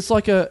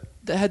that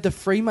had the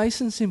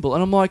Freemason symbol,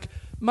 and I'm like,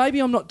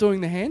 maybe I'm not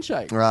doing the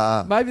handshake.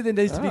 Maybe there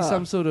needs to be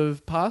some sort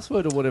of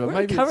password or whatever.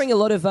 We're covering a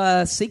lot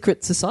of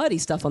secret society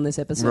stuff on this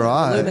episode.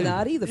 Right.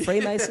 Illuminati, the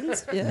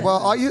Freemasons. Yeah.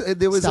 Well,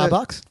 there was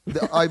Starbucks?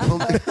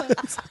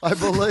 I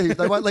believe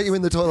they won't let you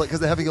in the toilet because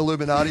they're having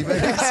Illuminati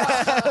meetings.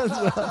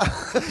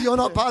 You're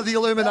not part of the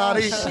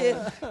Illuminati. Shit.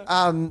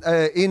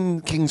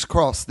 In King's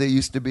Cross, there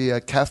used to be a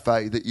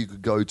cafe that you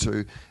could go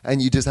to,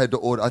 and you just had to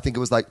order. I think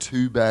it was like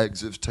 2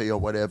 bags of tea or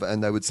whatever,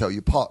 and they would sell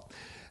you pot.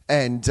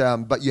 And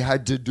but you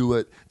had to do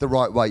it the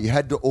right way. You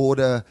had to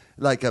order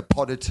like a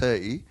pot of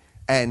tea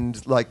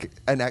and like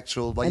an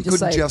actual you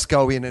couldn't just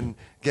go in and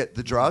get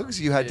the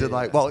drugs. You had to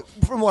well,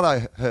 from what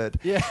I heard.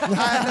 Yeah.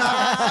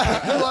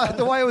 And,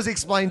 the way it was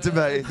explained to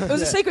me. It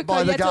was a secret by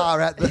code. the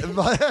guy at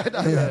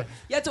the.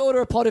 You had to order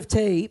a pot of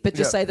tea, but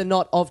just say the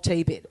not of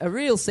tea bit. A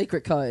real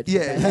secret code.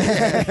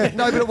 Yeah.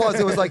 No, but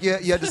it was like you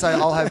had to say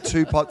I'll have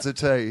 2 pots of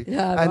tea,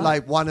 and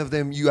like one of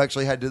them you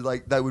actually had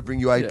to they would bring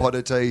you a pot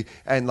of tea,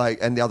 and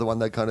the other one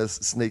they kind of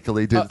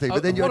sneakily did the thing.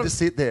 But then you had to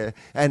sit there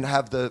and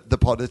have the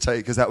pot of tea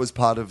because that was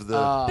part of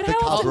the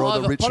cover or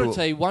the ritual. Pot of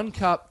tea, 1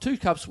 cup, 2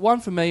 cups, one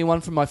for me, one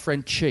for my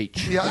friend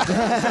Cheech. Yeah.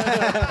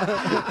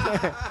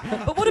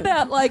 But what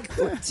about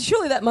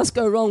surely that must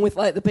go wrong with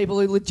the people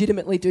who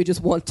legitimately do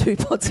just want 2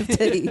 pots of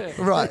tea,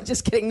 right?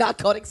 Just getting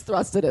narcotics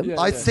thrust at them.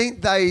 I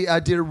think they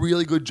did a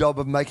really good job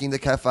of making the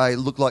cafe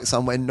look like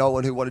somewhere no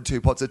one who wanted 2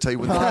 pots of tea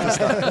would want to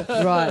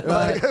stay.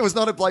 Right. It was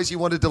not a place you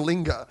wanted to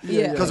linger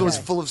because it was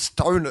full of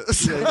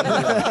stoners.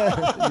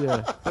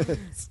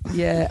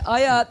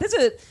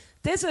 Yeah.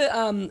 There's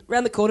a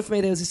around the corner for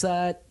me. There was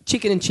this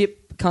chicken and chip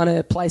kind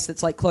of place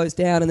that's closed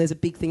down, and there's a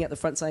big thing at the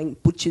front saying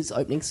Butcher's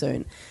opening soon.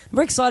 I'm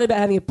very excited about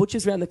having a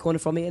Butcher's around the corner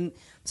from me, and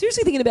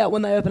seriously thinking about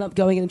when they open up,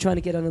 going in and trying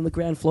to get on the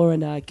ground floor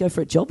and go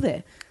for a job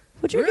there.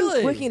 What do you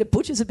reckon? Working at a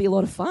Butcher's would be a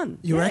lot of fun.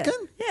 You reckon?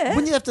 Yeah.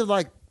 Wouldn't you have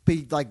to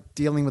be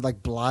dealing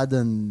with blood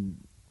and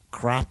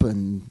crap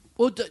and?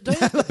 Well, don't you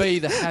have to be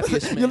the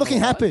happiest man? You're looking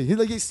alive? happy.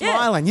 He's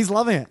smiling. He's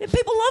loving it. Yeah,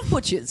 people love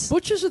Butchers.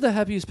 Butchers are the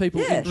happiest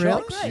people in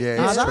shops.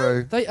 Yeah, it's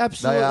true. They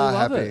absolutely are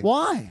love happy. it.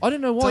 Why? I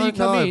don't know why you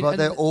come in. But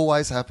they're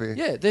always happy.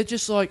 Yeah, they're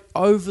just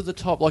over the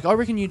top. I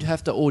reckon you'd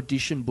have to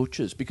audition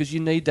Butchers because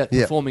you need that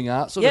performing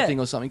arts sort of thing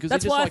or something.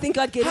 That's why I think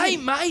I'd get Hey,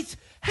 in. mate,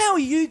 how are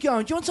you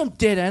going? Do you want some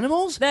dead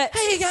animals? How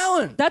you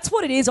going? That's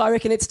what it is, I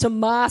reckon. It's to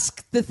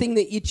mask the thing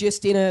that you're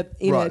just in a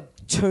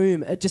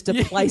tomb, just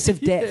a place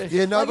of death.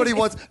 Yeah, nobody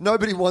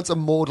wants a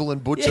mortal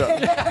and butcher.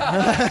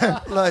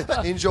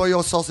 Enjoy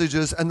your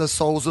sausages and the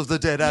souls of the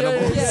dead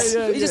animals.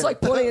 You're just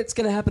pointing it's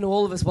going to happen to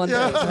all of us one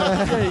day.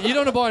 You don't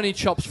want to buy any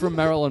chops from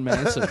Marilyn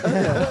Manson.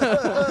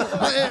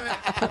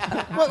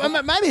 Well,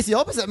 maybe it's the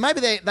opposite. Maybe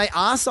they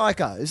are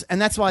psychos,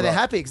 and that's why they're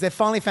happy, because they've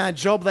finally found a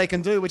job they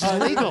can do, which is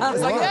legal.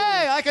 It's like,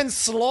 hey, I can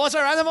slaughter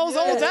animals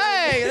all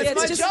day. That's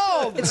my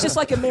job. It's just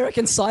like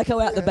American Psycho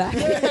out the back.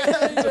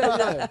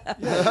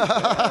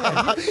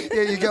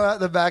 Yeah, you go out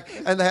the back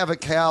and they have a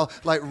cow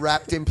like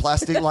wrapped in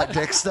plastic like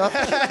Dexter.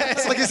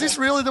 It's like, is this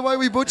really the way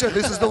we butcher?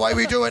 This is the way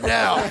we do it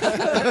now.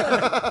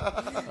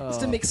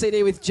 Just a mix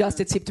CD with just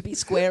its hip to be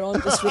square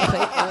on. Just repeat.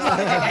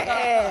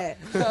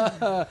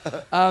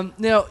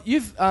 Now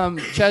you've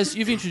Chaz,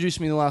 you've introduced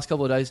me in the last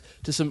couple of days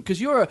to some,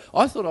 because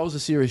I thought I was a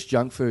serious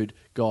junk food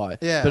guy,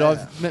 but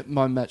I've met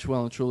my match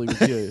well and truly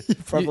with you. You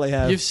probably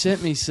have. You've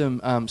sent me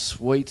some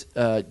sweet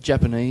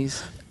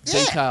Japanese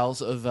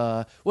details of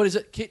what is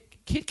it?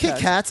 Kit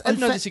Kats. I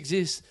didn't know this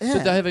exists. Yeah.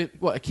 But they have a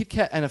Kit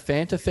Kat and a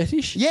Fanta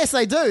fetish? Yes,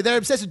 they do. They're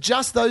obsessed with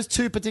just those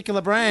two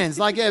particular brands.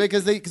 Like,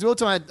 because we were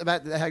talking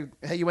about how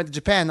you went to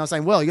Japan. And I was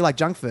saying, well, you like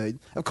junk food.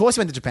 Of course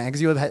you went to Japan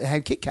because you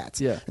had Kit Kats.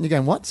 Yeah. And you're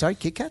going, what? Sorry,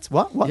 Kit Kats?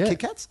 What? Yeah. Kit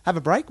Kats? Have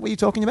a break? What are you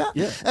talking about?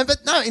 Yeah.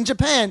 But no, in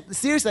Japan,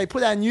 seriously, they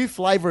put out a new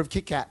flavour of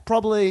Kit Kat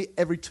probably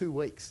every 2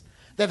 weeks.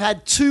 They've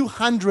had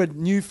 200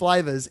 new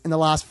flavours in the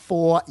last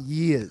 4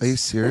 years. Are you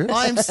serious?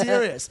 I am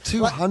serious.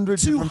 200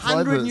 different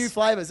 200 flavours. new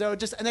flavours. They were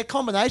just, and they're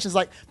combinations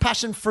like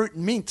passion fruit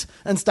mint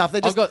and stuff.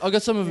 They're just, I've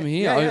got some of them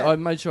here. Yeah. I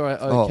made sure I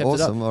kept awesome.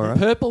 it up. All right.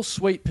 Purple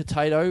sweet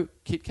potato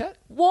Kit Kat.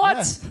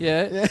 What?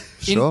 Yeah.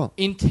 Sure.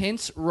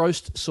 Intense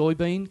roast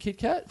soybean Kit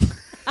Kat.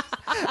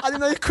 I didn't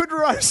know you could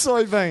roast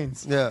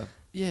soybeans. Yeah.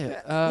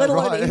 Yeah. Let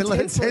alone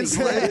Right.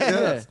 intensely.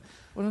 Yeah.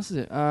 What else is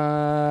it?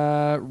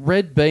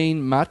 Red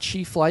bean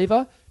machi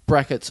flavour.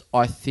 Brackets,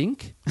 I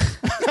think.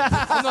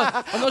 I'm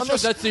not sure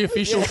if that's the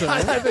official term.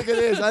 I think it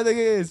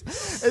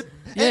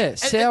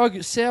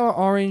is. Sour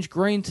orange,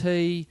 green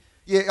tea.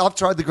 Yeah, I've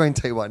tried the green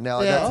tea one.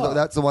 Now,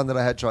 that's the one that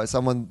I had tried.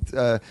 Someone,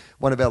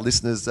 one of our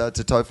listeners, to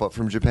Tofop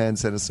from Japan,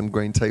 sent us some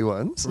green tea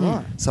ones.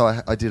 Right. So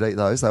I did eat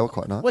those. They were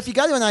quite nice. Well, if you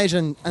go to an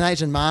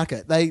Asian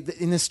market,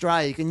 in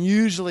Australia, you can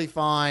usually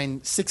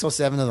find 6 or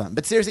 7 of them.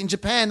 But seriously, in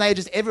Japan, they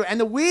just everywhere. And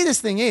the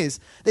weirdest thing is,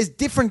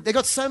 they've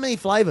got so many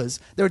flavours.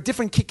 There are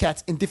different Kit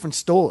Kats in different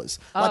stores.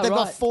 Like they've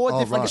got 4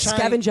 different Like a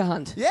scavenger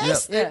hunt.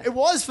 Yes, Yep. it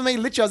was for me.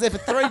 Literally, I was there for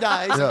 3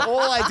 days. And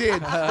all I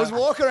did was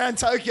walk around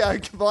Tokyo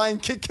buying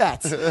Kit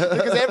Kats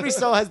because every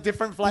store has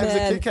different flavours of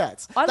Kit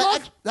Kats.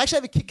 They actually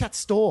have a Kit Kat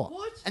store.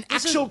 What? An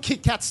actual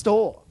Kit Kat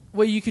store.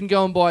 Where you can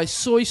go and buy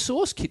soy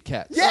sauce Kit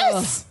Kats.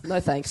 Yes. No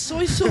thanks.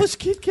 Soy sauce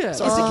Kit Kat. Is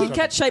the Kit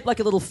Kat shaped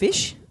like a little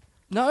fish?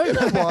 No.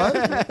 Why?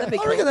 That'd be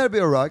I cool. reckon that'd be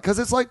all right because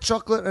it's like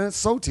chocolate and it's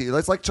salty.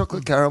 It's like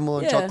chocolate caramel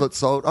and chocolate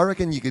salt. I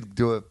reckon you could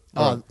do it.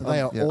 Oh,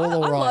 they are all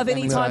I right. love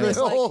any time there's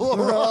like...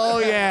 Oh,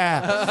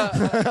 yeah.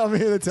 I'm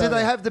here to tell Do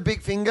they have the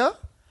big finger?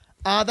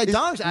 They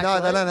don't, actually. No,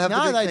 they don't have the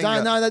big they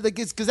finger. don't. No,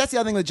 because that's the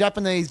other thing with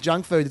Japanese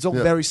junk food. It's all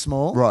very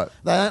small. Right.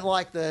 They don't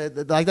like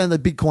the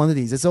big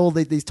quantities. It's all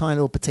these tiny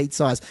little petite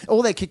size.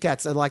 All their Kit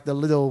Kats are like the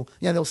little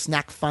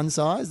snack fun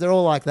size. They're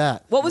all like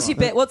that. What was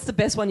what's the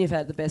best one you've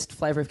had? The best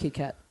flavour of Kit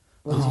Kat?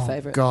 What was your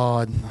favourite?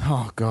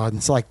 Oh God!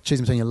 It's like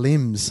choosing between your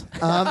limbs.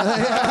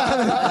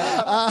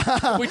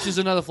 Which is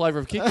another flavour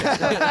of Kit Kat.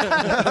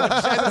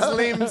 Shannon's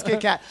limbs Kit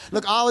Kat.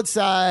 Look, I'd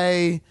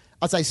say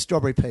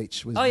strawberry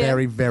peach was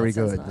very, very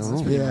That good.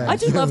 sounds nice. Yeah. I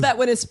do love that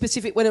when it's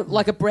specific,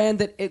 like a brand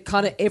that it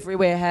kind of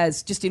everywhere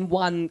has, just in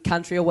one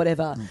country or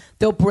whatever,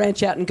 they'll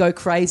branch out and go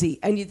crazy.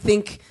 And you'd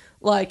think,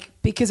 like,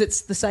 because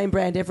it's the same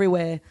brand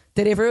everywhere,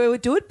 that everywhere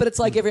would do it, but it's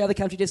like every other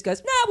country just goes,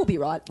 nah, we'll be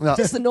right. No.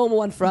 Just the normal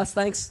one for us,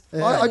 thanks.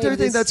 Yeah. I do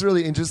think that's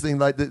really interesting.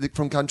 Like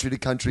from country to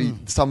country,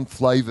 some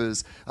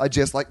flavors are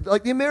just like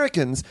the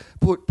Americans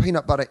put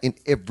peanut butter in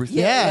everything.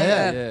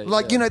 Yeah.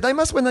 Like they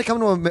must when they come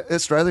to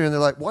Australia and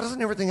they're like, why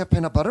doesn't everything have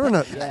peanut butter in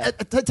it? I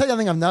tell you one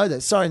thing I've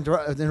noticed. Sorry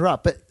to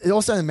interrupt, but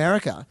also in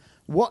America,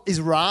 what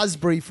is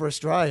raspberry for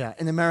Australia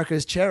in America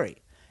is cherry.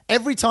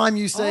 Every time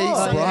you see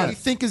something you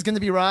think is going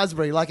to be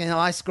raspberry, like in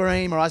ice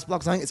cream or ice block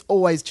or something, it's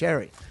always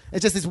cherry.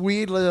 It's just this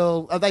weird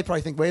little... they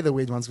probably think we're the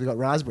weird ones. We got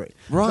raspberry.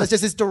 Right. So it's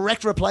just this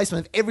direct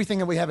replacement of everything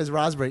that we have as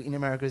raspberry in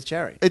America is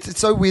cherry. It's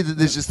so weird that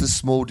there's just the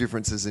small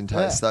differences in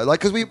taste, though. Like,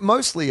 because we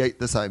mostly eat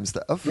the same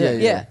stuff.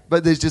 Yeah.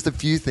 But there's just a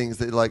few things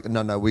that, like,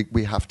 no,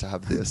 we have to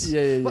have this.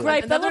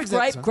 Grape, they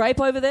love grape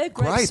over there.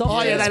 Grape. Soft.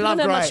 Oh, yeah, they love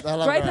grape. They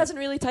love Grape grape. hasn't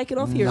really taken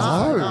off here.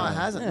 No, it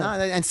hasn't. No,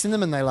 and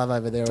cinnamon they love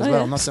over there as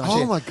well. I'm not so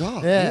Oh, my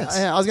God. Yeah, Yes.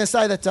 yeah. I was going to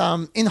say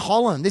that in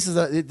Holland,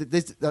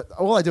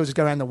 all I do is just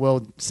go around the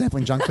world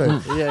sampling junk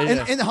food.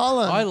 In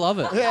Holland, I love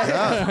it.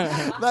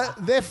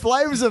 their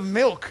flavors of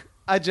milk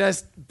are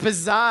just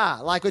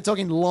bizarre. Like we're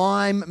talking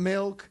lime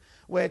milk.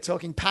 We're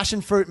talking passion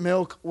fruit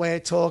milk.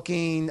 We're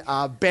talking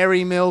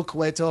berry milk.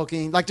 We're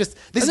talking like just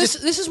This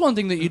is one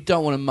thing that you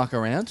don't want to muck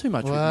around too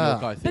much with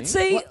milk, I think. But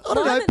see, I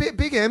don't know.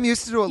 Big M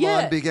used to do it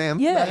lime Big M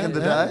back in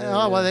the day.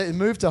 Oh, well, they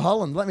moved to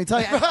Holland. Let me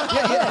tell you.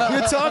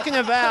 You're talking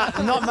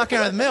about not mucking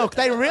around with milk.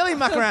 They really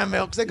muck around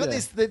milk. They've got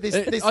this.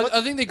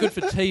 I think they're good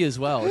for tea as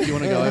well, if you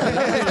want to go over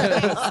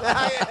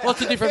there.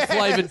 Lots of different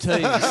flavoured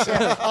teas.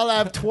 I'll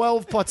have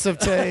 12 pots of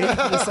tea.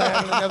 The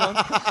same in the Netherlands.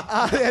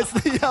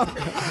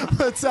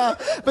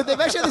 But they've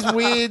actually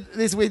had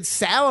this weird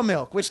sour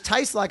milk, which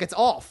tastes like it's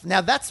off.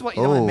 Now that's what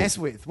you don't mess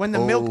with. When the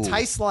milk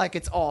tastes like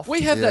it's off.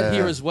 We have that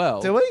here as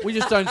well. Do we? We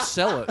just don't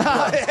sell it.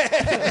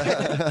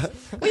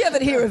 We have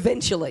it here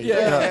eventually.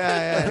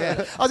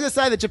 Yeah. I was going to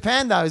say that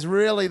Japan, though, is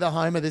really the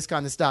home of this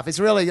kind of stuff. It's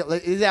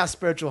our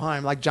spiritual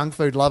home, like junk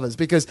food lovers,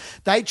 because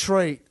they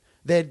treat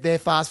their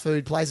fast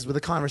food places with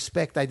the kind of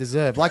respect they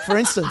deserve. Like, for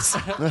instance,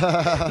 you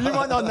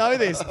might not know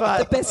this, but...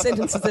 The best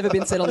sentence that's ever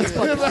been said on this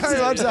podcast.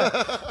 Very much so.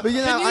 But,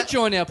 Can you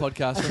join our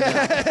podcast?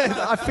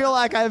 I feel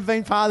like I've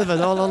been part of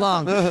it all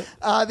along.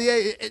 I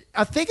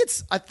think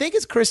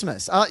it's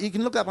Christmas. You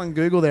can look up on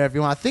Google there if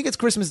you want. I think it's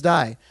Christmas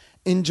Day.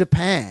 In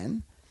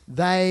Japan,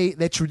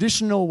 their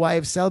traditional way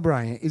of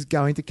celebrating it is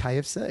going to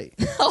KFC.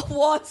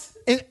 What?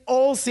 In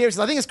all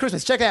seriousness, I think it's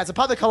Christmas. Check it out. It's a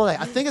public holiday.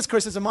 I think it's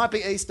Christmas. It might be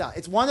Easter.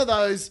 It's one of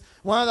those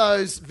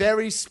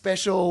very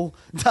special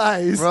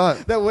days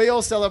that we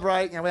all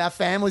celebrate, with our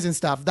families and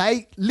stuff.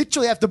 They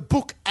literally have to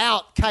book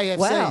out KFCs.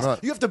 Wow.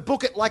 Right. You have to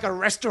book it like a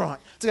restaurant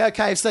to go to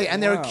KFC,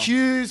 and there are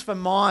queues for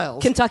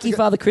miles. Kentucky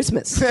Father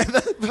Christmas. But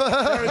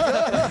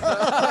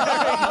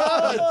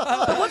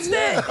what's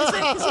there? Is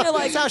there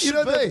like... That's how it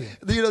should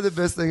be. The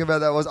best thing about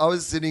that was I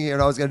was sitting here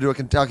and I was going to do a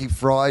Kentucky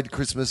Fried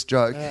Christmas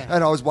joke,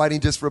 and I was waiting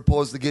just for a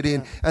pause to get in,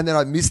 and then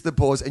I missed the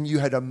pause, and you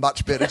had a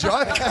much better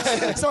joke.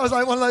 So I was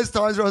like, one of those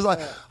times where I was like,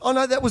 oh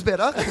no, that was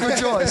better. Good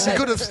choice. You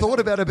could have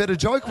thought about a better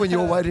joke when you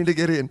were waiting to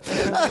get in.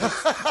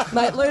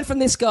 Mate, learn from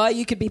this guy.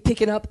 You could be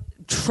picking up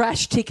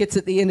trash tickets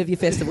at the end of your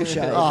festival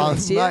show. Oh,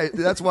 mate,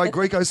 that's why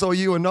Greco saw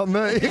you and not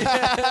me.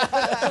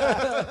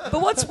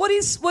 But what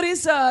is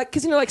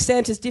because like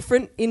Santa's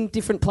different in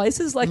different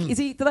places. Like, is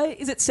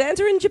it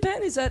Santa in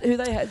Japan? Is that who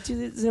they had?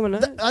 Does anyone know?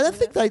 I don't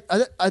think they.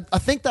 I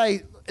think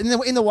they. In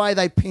the way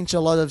they pinch a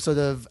lot of sort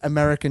of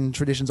American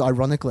traditions,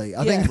 ironically,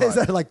 I think there's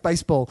like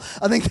baseball.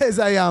 I think there's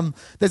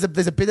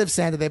a bit of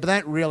Santa there, but they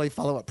don't really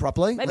follow it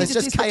properly. Maybe it's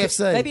just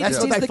KFC. Maybe it's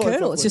just the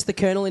Colonel. It's just the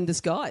Colonel in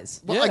disguise.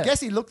 Well, I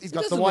guess he's got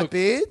the white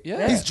beard.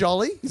 Yeah. He's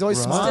jolly. He's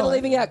always smiling. Instead of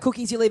leaving out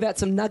cookies, you leave out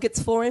some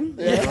nuggets for him.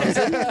 Yeah.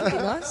 That'd be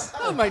nice.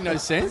 That would make no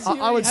sense. He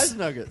has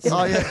nuggets.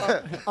 Oh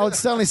yeah. I would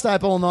certainly stay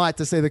up all night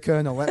to see the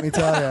Colonel. Let me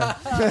tell you.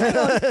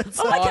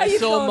 I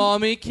saw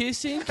Mommy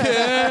kissing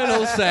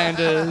Colonel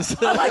Sanders.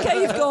 I like how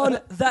you've gone.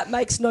 That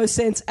makes no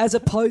sense, as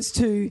opposed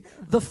to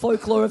the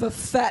folklore of a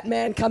fat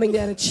man coming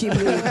down a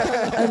chimney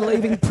and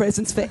leaving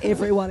presents for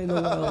everyone in the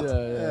world.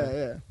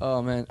 Yeah.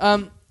 Oh man.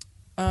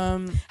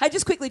 Hey,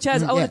 just quickly,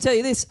 Chaz, I want to tell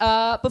you this.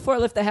 Before I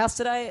left the house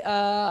today,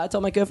 I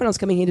told my girlfriend I was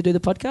coming here to do the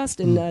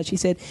podcast, and she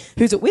said,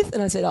 "Who's it with?"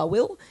 And I said, "I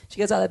will." She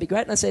goes, "Oh, that'd be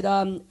great." And I said,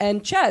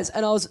 "And Chaz."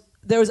 And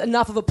there was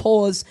enough of a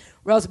pause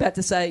where I was about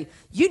to say,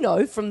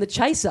 from The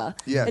Chaser.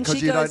 Yeah,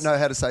 because you don't know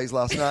how to say his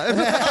last name.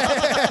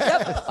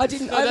 Yep, I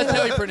didn't. No, that's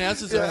how he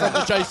pronounces it, from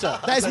The Chaser.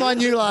 That's my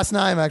new last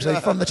name, actually,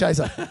 from The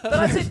Chaser. But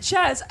I said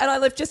Chaz, and I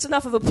left just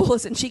enough of a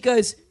pause, and she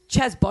goes,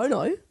 "Chaz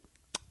Bono."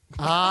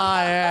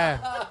 Ah,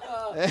 yeah.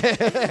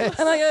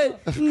 And I go,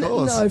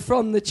 no,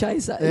 from The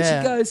Chaser. And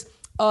she goes,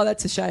 "Oh,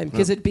 that's a shame,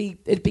 because it'd be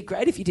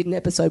great if you did an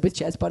episode with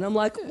Chaz Bono." I'm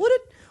like,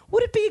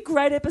 would it be a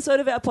great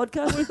episode of our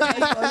podcast? Do you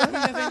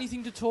have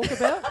anything to talk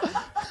about?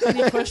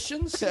 Any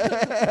questions?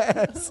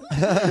 Well,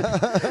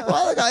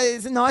 look,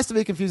 it's nice to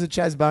be confused with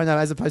Chaz Bono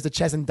as opposed to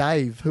Chaz and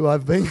Dave, who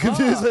I've been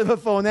confused with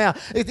before now.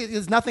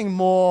 There's nothing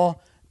more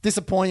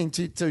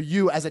disappointing to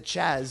you as a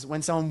Chaz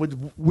when someone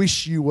would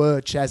wish you were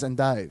Chaz and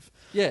Dave.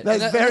 Yeah,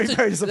 that's very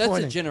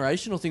disappointing. That's a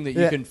generational thing that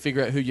you can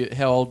figure out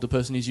how old the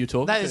person is you're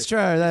talking to. That is true.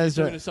 That is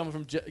true. Talking to someone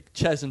from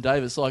Chaz and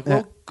Dave, it's like,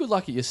 well, good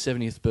luck at your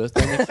 70th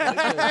birthday.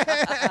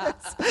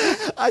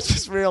 I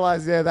just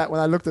realised, that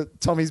when I looked at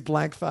Tommy's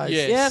blank face.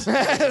 Yes.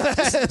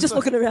 Yeah, just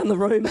looking around the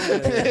room.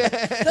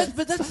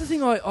 But that's the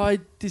thing I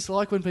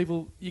dislike when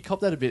you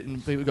cop that a bit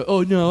and people go,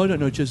 oh no, I don't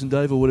know Chaz and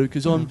Dave or whatever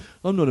because I'm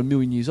not a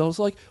million years old. It's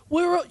like,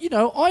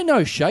 I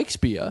know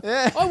Shakespeare.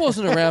 Yeah. I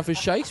wasn't around for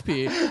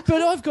Shakespeare,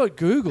 but I've got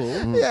Google.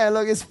 Yeah,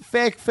 look, it's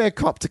fair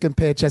cop to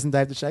compare Chaz and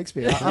Dave to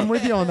Shakespeare. I'm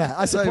with you on that.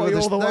 I support you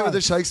all the way. They were the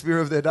Shakespeare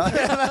of their day.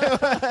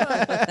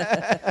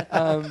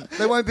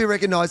 They won't be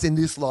recognised in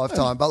this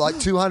lifetime, but like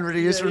 200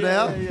 years from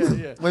now,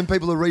 when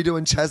people are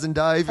redoing Chaz and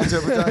Dave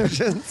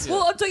interpretations.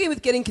 Well, I'm talking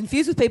with getting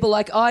confused with people.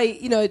 Like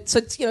so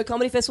it's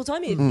comedy festival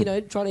time.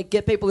 Trying to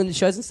get people into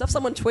shows and stuff.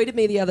 Someone tweeted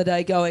me the other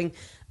day going,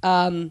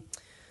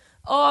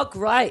 "Oh,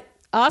 great.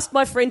 Asked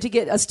my friend to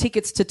get us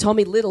tickets to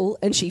Tommy Little,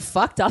 and she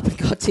fucked up and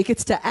got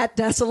tickets to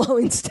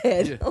 @Dassolo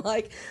instead." Yeah.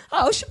 Like,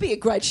 it should be a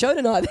great show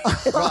tonight.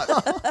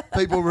 Right.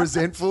 People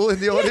resentful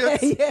in the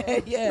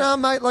audience. Yeah. No,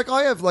 mate.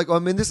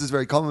 This is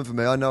very common for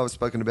me. I know I've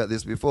spoken about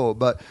this before,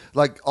 but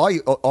I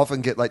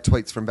often get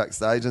tweets from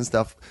backstage and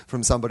stuff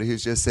from somebody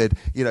who's just said,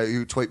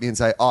 who tweet me and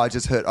say, "Oh, I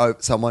just heard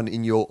someone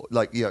in your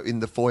in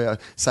the foyer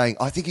saying,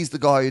 I think he's the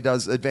guy who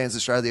does Advanced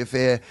Australia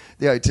Fair,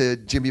 to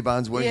Jimmy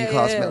Barnes Working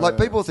Class Men."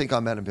 People think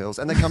I'm Adam Pills,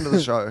 and they come to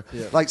the show.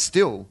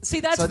 Still.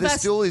 See, that's there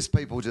still is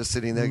people just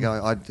sitting there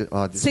going,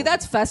 See,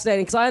 that's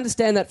fascinating because I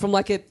understand that from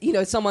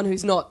someone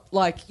who's not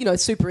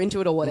super into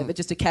it or whatever,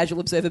 just a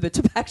casual observer, but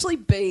to actually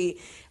be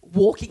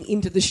walking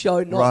into the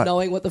show not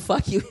knowing what the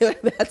fuck you were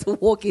about to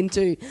walk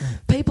into.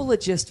 People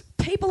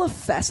are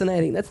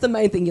fascinating. That's the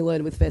main thing you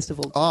learn with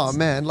festivals. Oh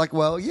man, look,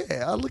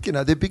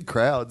 they're big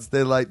crowds.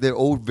 They're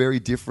all very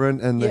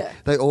different, and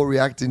they all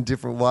react in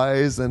different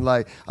ways. And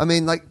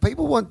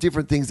people want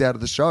different things out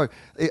of the show.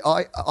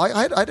 I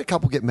had a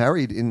couple get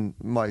married in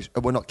my,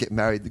 get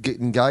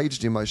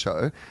engaged in my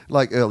show,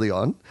 like early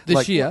on.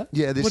 This year?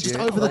 Yeah, this year. Just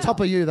over the top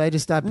of you, they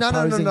just started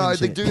proposing. No.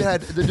 The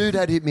dude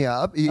had hit me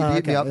up. He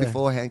hit me up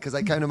beforehand because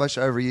they came to my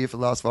show every year for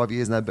the last 5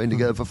 years, and they've been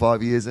together for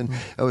 5 years, and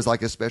it was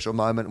like a special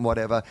moment and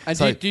whatever. And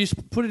do you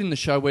put it in the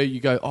show where you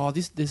go,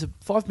 there's a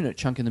 5-minute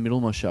chunk in the middle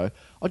of my show.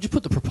 I'll just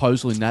put the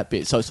proposal in that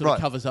bit so it sort of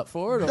covers up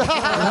for it? Or?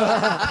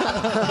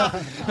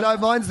 No,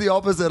 mine's the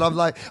opposite.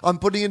 I'm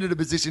putting it in a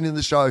position in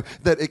the show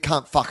that it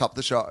can't fuck up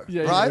the show,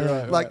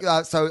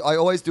 right? So I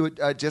always do it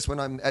just when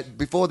I'm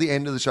before the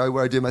end of the show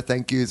where I do my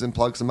thank yous and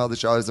plug some other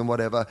shows and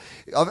whatever,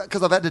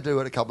 because I've had to do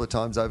it a couple of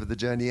times over the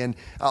journey, and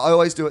I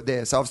always do it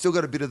there. So I've still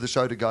got a bit of the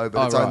show to go,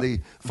 but it's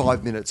only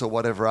 5 minutes or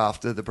whatever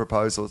after the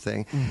proposal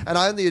thing. And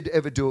I only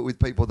ever do it with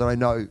people that I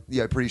know,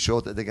 pretty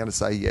sure that they're going to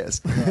say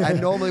yes.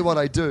 And normally what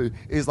I do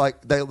is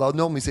they'll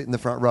normally sit in the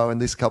front row,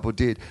 and this couple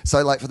did.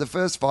 So for the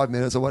first 5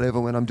 minutes or whatever,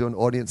 when I'm doing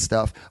audience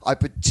stuff, I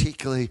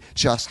particularly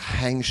just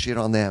hang shit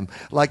on them.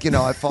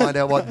 I find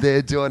out what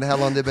they're doing, how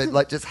long they've been,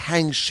 just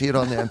hang shit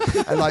on them.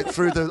 And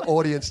through the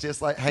audience,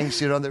 just hang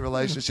shit on their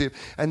relationship.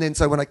 And then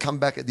so when I come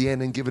back at the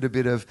end and give it a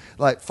bit of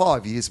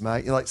 5 years,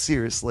 mate, you're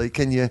seriously,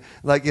 can you,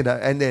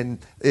 and then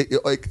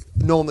it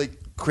normally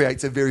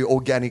creates a very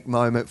organic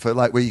moment for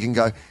where you can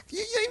go,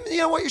 you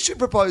know what, you should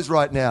propose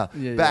right now.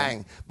 Bang.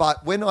 Yeah.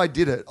 But when I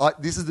did it,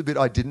 this is the bit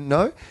I didn't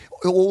know.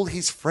 All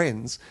his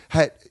friends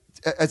had,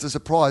 as a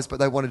surprise, but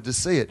they wanted to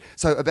see it.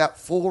 So about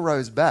 4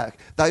 rows back,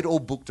 they'd all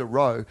booked a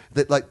row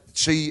that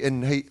she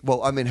and he,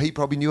 he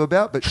probably knew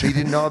about, but she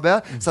didn't know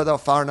about. So they were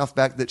far enough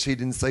back that she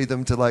didn't see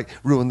them to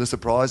ruin the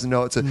surprise and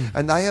know it's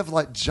and they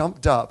have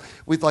jumped up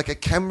with a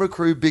camera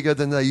crew bigger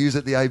than they use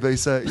at the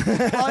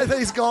ABC.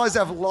 These guys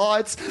have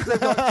lights, they've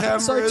got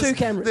cameras. So 2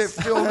 cameras. They're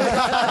filming.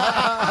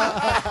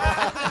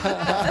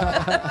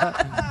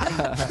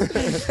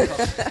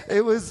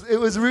 It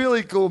was a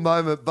really cool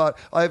moment, but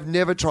I've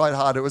never tried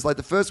harder. It was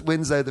the first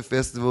Wednesday of the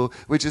festival,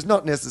 which is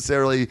not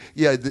necessarily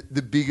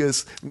the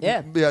biggest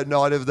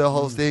night of the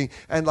whole thing.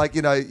 And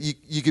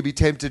you could be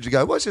tempted to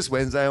go, well, it's just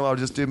Wednesday and I'll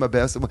just do my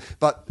best.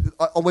 But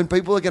when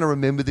people are going to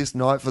remember this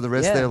night for the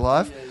rest of their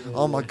life,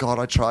 oh my God,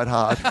 I tried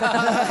hard.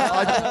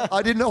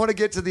 I did not want to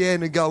get to the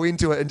end and go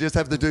into it and just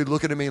have the dude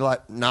looking at me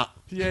nah.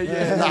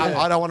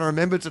 I don't want to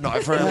remember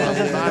tonight forever.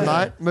 No,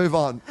 mate, move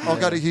on. I'll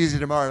go to Husey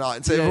tomorrow night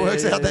and see if it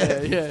works out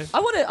there. I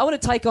want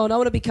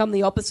to become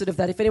the opposite of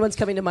that. If anyone's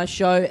coming to my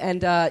show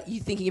and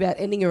you're thinking about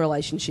ending a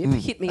relationship,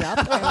 hit me up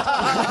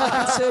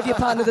and serve your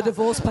partner the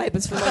divorce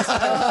papers for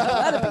myself.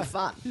 That'd be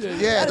fun.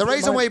 The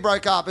reason we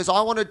broke up is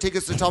I wanted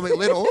tickets to Tommy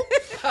Little.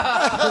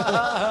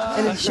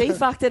 And then she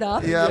fucked it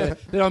up. Yeah.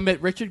 Then I met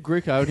Richard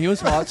Grieco and he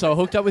was hot, so I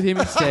hooked up with him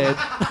instead.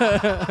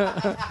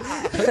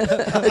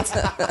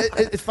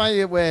 It's funny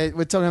that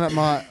we're talking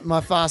about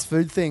my fast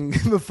food thing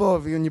before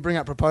when you bring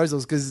up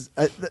proposals, because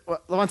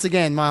once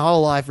again, my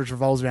whole life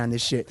revolves around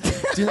this shit.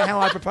 Do you know how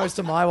I proposed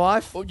to my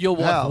wife? Your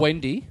wife,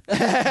 Wendy.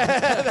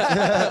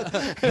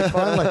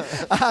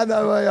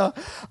 Finally.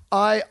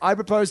 I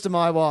proposed to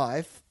my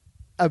wife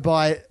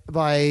by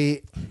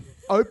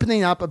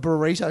opening up a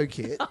burrito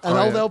kit, an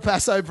old El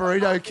Paso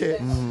burrito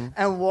kit,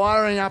 and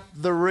wiring up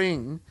the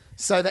ring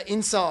so that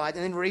inside,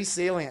 and then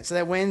resealing it so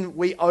that when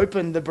we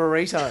opened the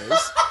burritos,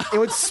 it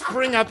would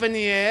spring up in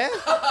the air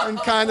and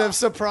kind of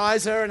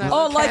surprise her and have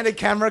a candid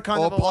camera kind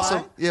of or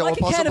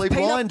possibly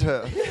blind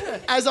her.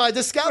 As I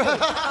discovered.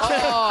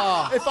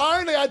 If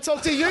only I'd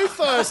talked to you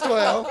first,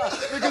 Will,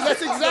 because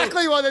that's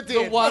exactly what it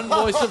did. The one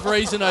voice of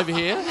reason over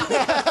here.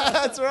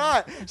 That's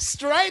right.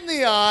 Straight in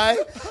the eye.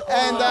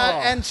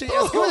 And she,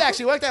 it was good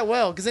actually, worked out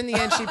well, because in the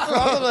end she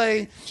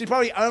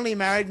probably only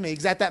married me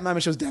because at that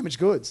moment she was damaged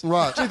goods.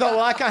 Right. She thought,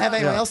 well, I can't have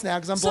anyone else now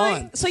because I'm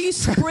blind. So you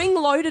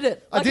spring-loaded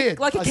it. I did.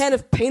 Like a can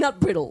of peanut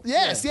brittle.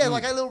 Yes,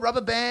 like a little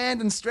rubber band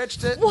and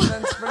stretched it.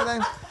 And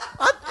then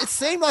it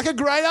seemed like a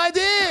great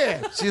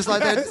idea. She's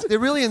like, they're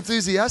really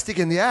enthusiastic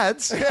in the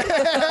ads.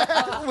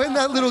 When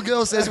that little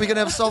girl says we can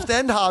have soft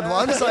and hard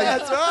ones,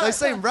 that's right. They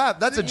seem wrapped.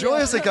 That's a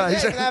joyous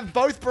occasion. You can have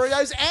both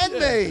burritos and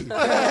me.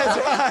 That's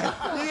right.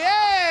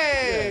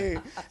 Yay!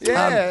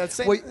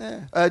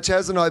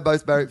 Chaz and I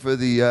both barracked for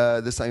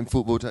the same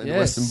football team, the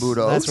Western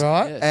Bulldogs. That's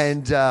right. Yes.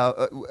 And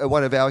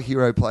one of our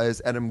hero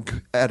players, Adam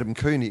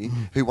Cooney,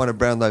 who won a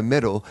Brownlow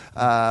medal,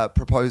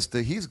 proposed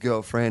to his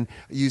girlfriend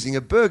using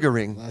a burger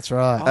ring. That's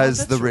right.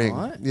 As the ring.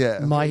 Right. Yeah.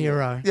 My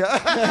hero. Yeah.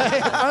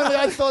 Only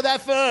I thought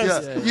that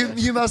first. Yeah.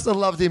 You must have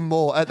loved him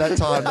more at that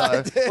time,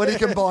 though, when he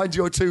combined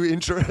your two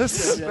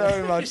interests.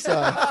 Very much so.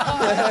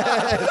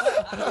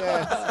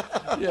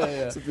 Yeah.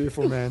 It's a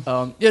beautiful man.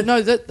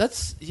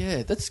 That's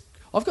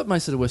I've got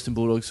mates that are Western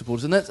Bulldogs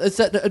supporters, and it's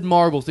that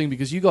admirable thing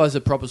because you guys are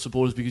proper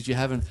supporters because you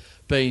haven't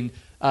been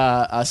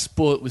a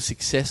sport with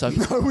success over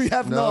No, we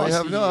have not. we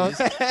have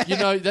not. You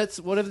know, that's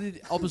whatever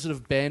the opposite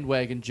of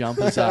bandwagon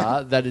jumpers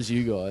are. That is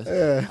you guys.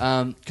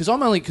 Because I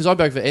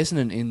both for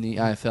Essendon in the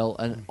AFL,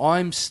 and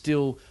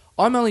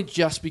I'm only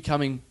just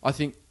becoming, I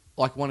think,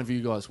 like one of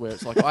you guys, where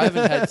it's like I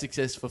haven't had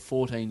success for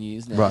 14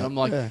 years now, and I'm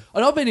like, and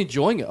I've been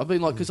enjoying it. I've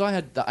been like, because I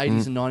had the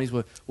 80s and 90s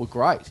were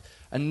great,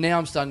 and now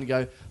I'm starting to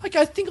go, okay,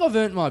 I think I've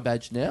earned my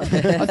badge now.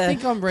 I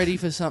think I'm ready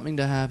for something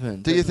to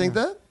happen. Do you think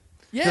that?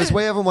 Yeah. Because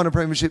we haven't won a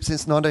premiership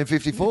since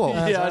 1954.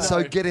 Yeah,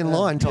 so get in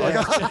line, Tiger.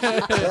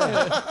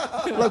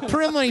 Look,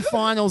 preliminary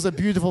finals are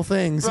beautiful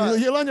things. Right.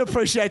 You'll learn to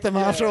appreciate them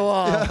after a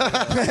while. I've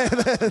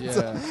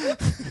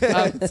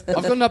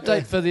got an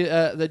update for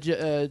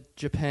the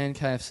Japan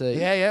KFC.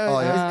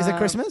 Yeah. Is it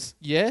Christmas?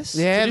 Yes.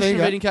 Yeah, there you Tradition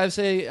go. of eating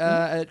KFC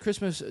at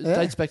Christmas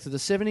dates back to the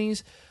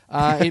 70s.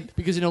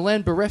 Because in a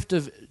land bereft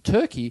of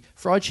turkey,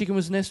 fried chicken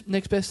was the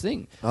next best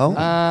thing.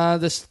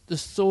 The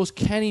store's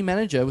canny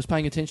manager was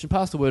paying attention,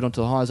 passed the word on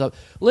to the highs up,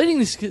 leading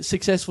the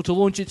successful to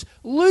launch its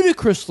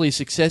ludicrously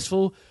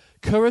successful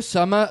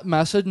Kurosama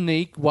Masa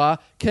ni wa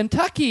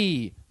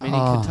Kentucky, meaning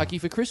Kentucky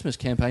for Christmas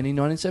campaign in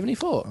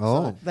 1974.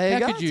 Oh. There you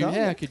go.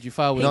 How could you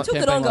fail with He a took it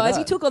campaign on, like guys. that?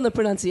 He took on the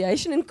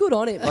pronunciation, and good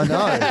on him. I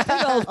know.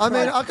 Big old I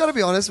mean, pro. I've got to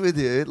be honest with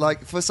you.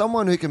 Like, for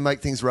someone who can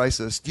make things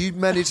racist, you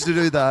managed to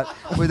do that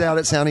without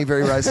it sounding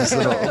very racist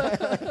at all.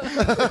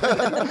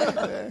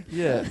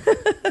 Yeah.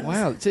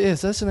 Wow.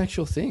 Yes, that's an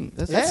actual thing.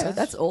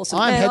 That's awesome.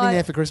 I'm Man, heading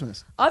there for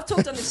Christmas. I've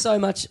talked on this so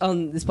much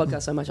on this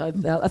podcast so much. I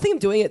think I'm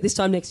doing it this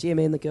time next year.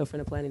 Me and the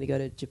girlfriend are planning to go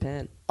to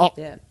Japan. Oh.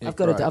 Yeah. Yeah, I've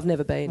got great. to. I've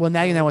never been. Well,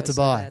 now you know what to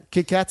So buy. bad.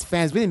 Kit Kats,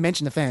 fans. We didn't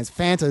mention the fans.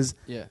 Fantas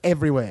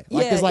everywhere.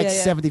 Like, Yeah, there's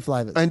yeah. 70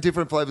 flavours. And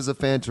different flavours of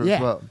Fanta as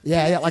well.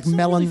 Yeah, like It's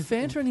melon. not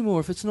really Fanta anymore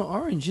if it's not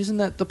orange. Isn't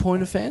that the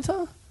point of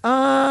Fanta?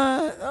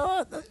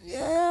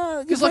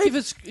 Yeah. Because like if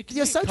it's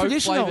You're so Coke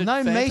traditional. flavoured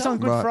No meat Fanta. on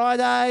Good Right.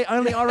 Friday.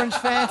 Only orange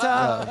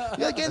Fanta.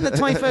 You're getting the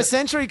 21st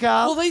century,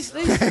 Carl. Well, these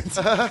Kit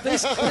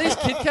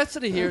Kats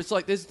that are here, it's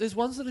like there's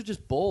ones that are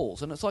just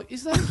balls, and it's like,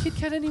 is that a Kit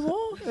Kat anymore?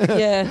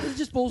 Yeah. They're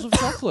just balls of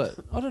chocolate.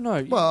 I don't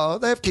know. Well,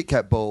 they have Kit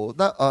Kat ball.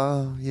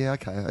 Yeah,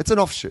 okay. It's an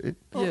offshoot.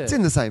 Yeah. It's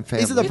in the same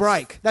family. Is it a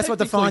break? That's what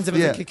defines it as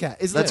yeah. a Kit Kat.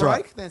 Is it That's a break?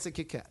 right. Then it's a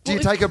Kit Kat. Do you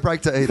take a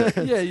break to eat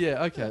it?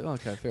 yeah. Okay.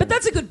 Fair But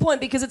that's a good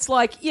point because it's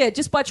like,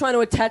 just by trying to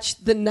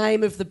attach the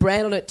name of the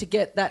brand on it to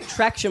get that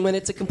traction when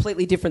it's a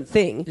completely different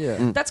thing.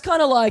 Yeah. That's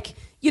kind of like,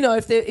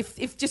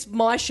 if just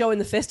my show in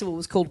the festival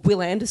was called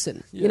Will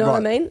Anderson, you know what I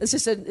Right. mean? It's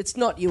just it's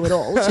not you at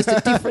all. It's just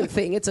a different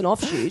thing. It's an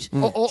offshoot.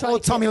 Or Trying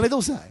to Tommy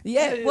Little say.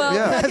 Yeah, well,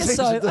 Yeah. I guess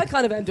so. I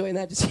kind of am doing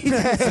that, just using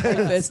the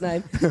same first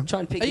name. Try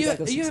and pick Are you up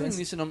having success.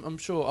 this? And I'm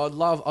sure I'd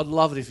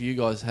love it if you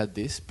guys had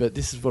this, but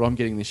this is what I'm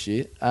getting this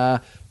year.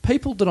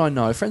 People that I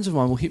know, friends of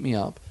mine, will hit me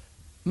up.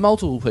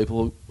 Multiple people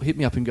will hit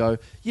me up and go,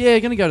 "Yeah,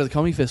 going to go to the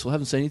comedy festival.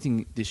 Haven't seen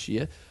anything this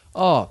year."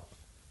 Oh,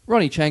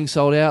 Ronnie Chang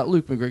sold out.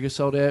 Luke McGregor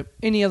sold out.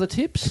 Any other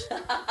tips?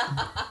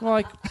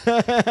 Like,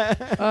 there's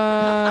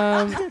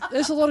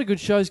a lot of good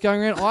shows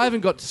going around. I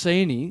haven't got to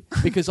see any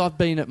because I've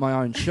been at my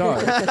own show.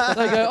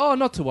 They go, "Oh,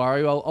 not to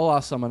worry. I'll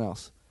ask someone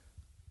else."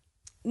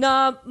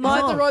 Nah, Is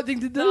that the right thing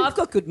to do? No, I've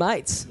got good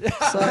mates.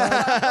 So,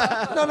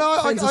 No,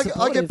 Friends are I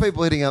supportive. get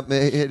people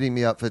hitting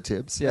me up for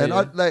tips. Yeah, and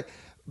yeah.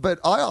 But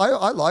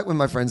I like when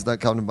my friends don't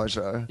come to my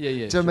show. Yeah, yeah, Do you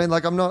know what sure. I mean?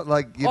 Like, I'm not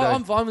like, you know.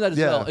 I'm fine with that as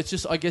yeah. well. It's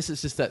just, I guess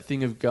it's just that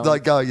thing of going.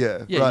 Like, yeah. Yeah,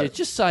 right. yeah.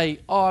 Just say,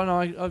 "Oh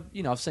no,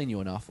 I've seen you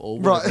enough," or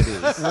whatever Right. it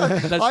is.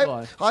 That's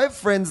fine. I have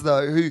friends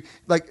though who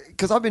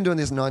because I've been doing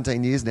this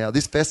 19 years now.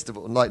 This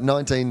festival, like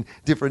 19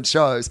 different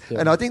shows,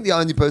 and I think the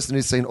only person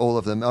who's seen all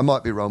of them, I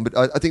might be wrong, but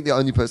I think the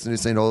only person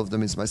who's seen all of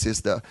them is my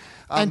sister.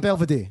 And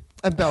Belvedere.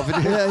 And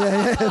Belvedere.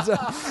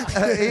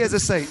 yeah. He has a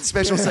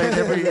special seat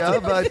every year,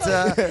 but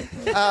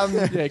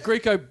Yeah,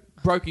 Greco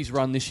broke his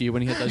run this year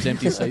when he had those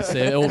empty seats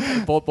there, all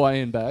bought by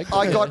Ian Bag.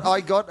 I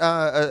got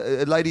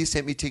a lady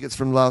sent me tickets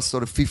from last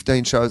sort of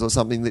 15 shows or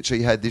something that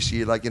she had this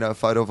year, like, a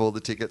photo of all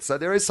the tickets. So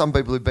there is some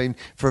people who've been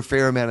for a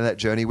fair amount of that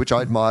journey, which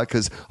I admire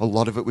because a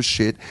lot of it was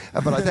shit.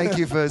 But I thank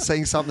you for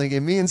seeing something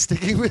in me and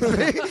sticking with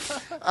me.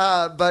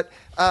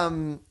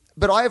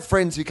 But I have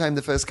friends who came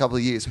the first couple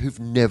of years who've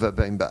never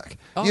been back.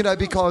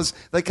 Because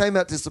they came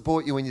out to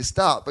support you when you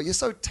start, but you're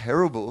so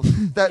terrible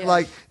that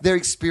like their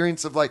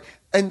experience of like,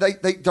 and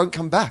they don't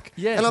come back.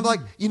 Yeah. And I'm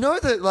like,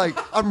 that like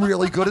I'm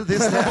really good at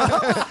this now.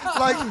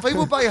 Like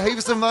people pay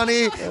heaps of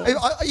money.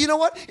 You know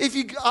what? If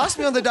you asked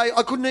me on the day,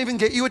 I couldn't even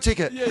get you a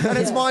ticket, and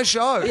it's my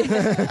show,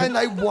 and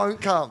they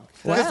won't come.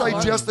 Because they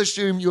just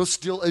assume you're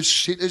still as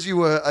shit as you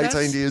were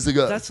 18 years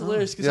ago. That's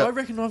hilarious because Yeah. I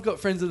reckon I've got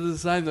friends that are the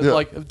same that Yeah.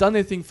 like have done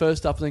their thing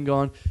first up and then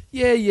gone,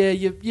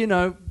 you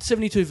know,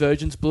 72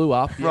 Virgins blew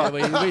up. Yeah, Right.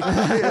 we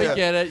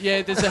get it.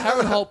 Yeah, there's a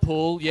Harrod Holt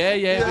pool. Yeah,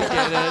 we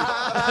get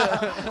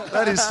it.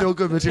 That is still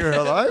good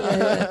material, though.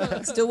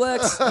 yeah, still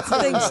works. It's the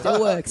thing,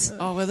 still works.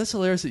 Oh, well, that's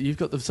hilarious that you've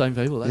got the same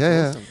people. That's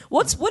Yeah. awesome.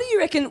 What do you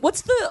reckon?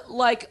 What's the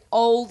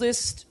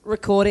oldest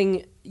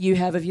recording you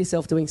have of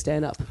yourself doing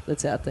stand-up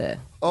that's out there?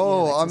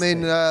 Oh, I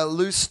mean,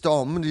 Lou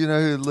Stom. Do you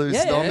know who Lou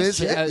Stom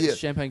is?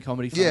 Champagne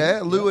comedy.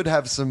 Yeah, Lou would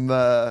have some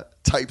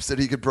tapes that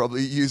he could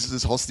probably use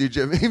as hostage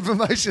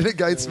information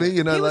against me.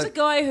 You know, he was a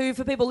guy who,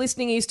 for people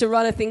listening, used to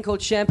run a thing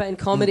called Champagne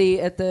Comedy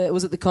at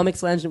the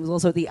Comics Lounge, and it was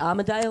also at the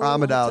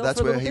Armadale.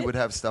 That's where he would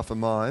have stuff of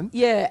mine.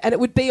 Yeah, and it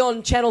would be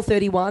on Channel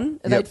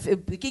 31. Yep.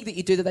 The gig that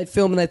you do that they'd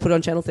film and they'd put it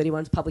on Channel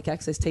 31's public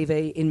access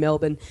TV in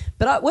Melbourne.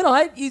 But when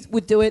I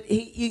would do it,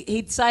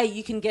 he'd say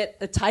you can get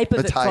a tape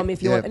of it from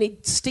if you want, and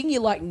he'd sting you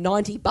like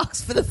 $90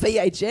 for the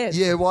VHS.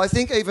 Yeah, well, I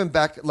think even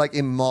back like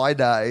in my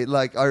day,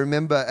 like I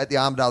remember at the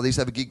Armadale they used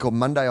to have a gig called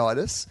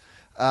Mondayitis,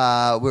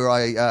 where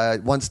I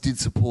once did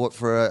support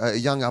for a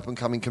young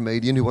up-and-coming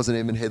comedian who wasn't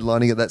even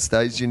headlining at that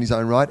stage in his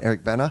own right,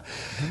 Eric Banner.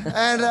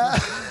 And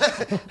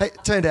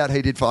it turned out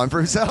he did fine for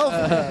himself.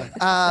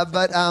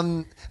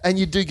 And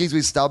you do gigs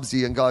with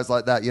Stubbsy and guys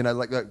like that, you know,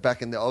 like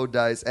back in the old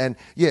days. And,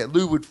 yeah,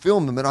 Lou would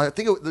film them. And I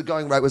think the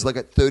going rate was like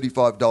at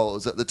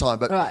 $35 at the time.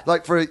 But,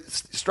 like, for a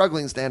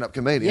struggling stand-up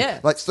comedian,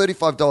 like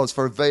 $35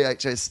 for a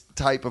VHS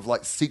tape of,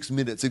 like, 6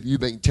 minutes of you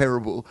being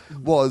terrible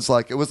was,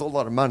 like, it was a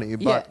lot of money.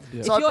 But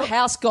if your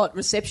house got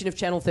reception of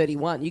Channel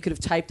 31, you could have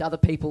taped other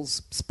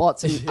people's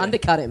spots and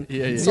undercut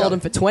him, sold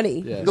them for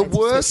 20. Yeah.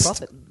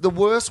 The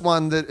worst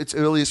one that its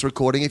earliest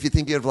recording, if you're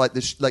thinking of, like,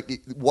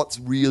 what's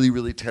really,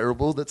 really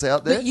terrible that's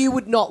out there. That you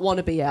would not want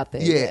to be out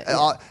there.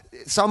 Yeah.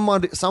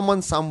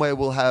 Someone somewhere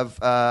will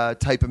have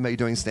tape of me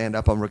doing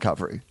stand-up on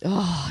Recovery.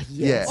 Oh,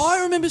 yes. Yeah.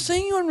 I remember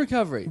seeing you on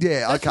Recovery.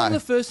 Yeah, That's one of the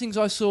first things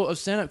I saw of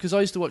stand-up, because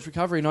I used to watch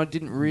Recovery and I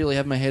didn't really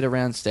have my head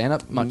around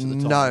stand-up much of the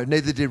time. No,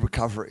 neither did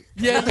Recovery.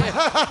 Yeah.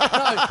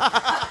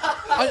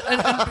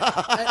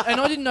 And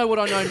I didn't know what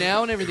I know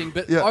now and everything,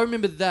 but I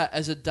remember that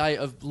as a day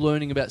of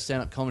learning about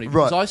stand-up comedy.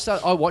 Because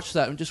I watched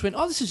that and just went,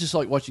 oh, this is just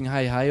like watching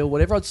Hey Hey or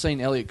whatever. I'd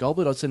seen Elliot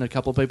Goldberg, I'd seen a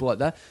couple of people like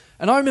that.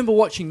 And I remember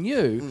watching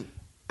you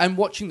and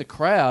watching the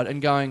crowd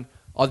and going,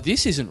 oh,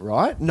 this isn't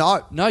right.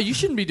 No, you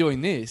shouldn't be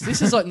doing this.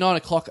 This is like 9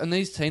 o'clock and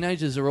these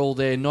teenagers are all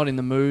there, not in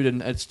the mood,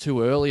 and it's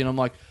too early. And I'm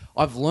like,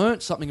 I've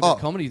learnt something about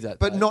comedy that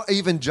But day. not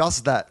even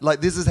just that.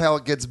 Like, this is how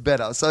it gets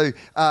better. So,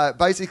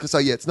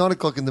 basically, it's 9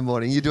 o'clock in the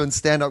morning. You're doing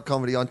stand-up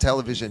comedy on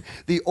television.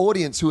 The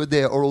audience who are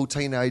there are all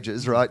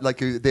teenagers, right? Like,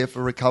 who are there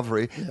for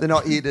recovery. Yeah. They're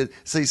not here to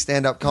see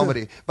stand-up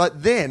comedy.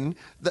 But then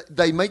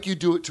they make you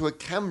do it to a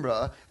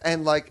camera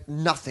and, like,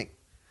 nothing.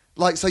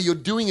 Like, so you're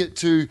doing it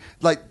to,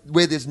 like,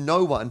 where there's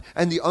no one,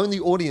 and the only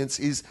audience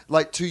is,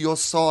 like, to your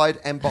side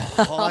and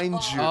behind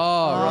you.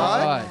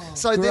 Right?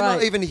 So they're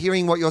not even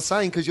hearing what you're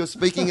saying because you're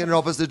speaking in an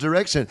opposite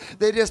direction.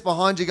 They're just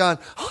behind you going,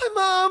 hi,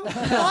 Mum!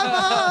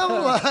 Hi,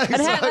 Mum! Like,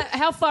 and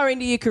how far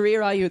into your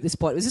career are you at this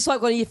point? Was this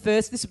like one of your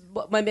first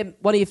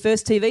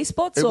TV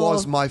spots? It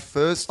was my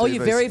first TV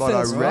your very spot,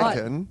 first, I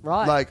reckon.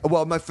 Right. Like,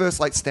 well, my first,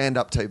 like,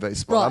 stand-up TV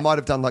spot. Right. I might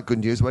have done, like, Good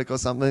News Week or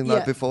something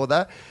like before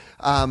that.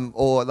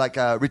 Or like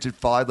Richard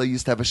Fidler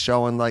used to have a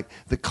show on like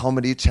the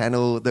Comedy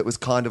Channel that was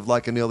kind of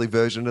like an early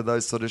version of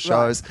those sort of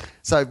shows. Right.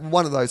 So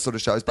one of those sort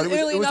of shows. But it was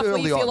early enough early where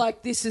you feel on.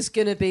 like this is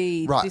going to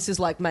be, this is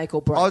like make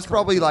or break. I was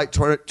probably like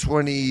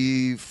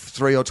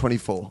 23 or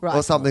 24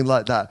 or something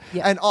like that.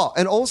 Yeah. And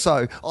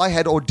also I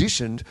had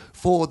auditioned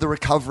for the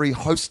Recovery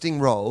hosting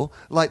role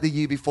like the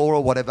year before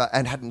or whatever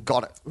and hadn't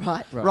got it.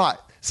 Right.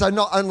 So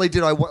not only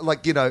did I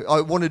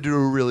I wanted to do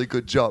a really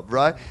good job,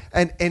 right?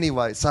 And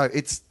anyway, so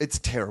it's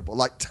terrible,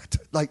 like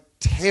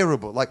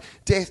terrible, like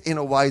death in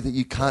a way that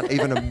you can't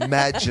even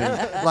imagine,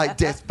 like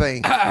death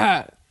being.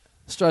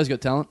 Australia's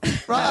Got Talent.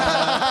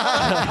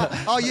 I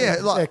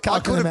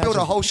could have built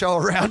a whole show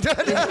around it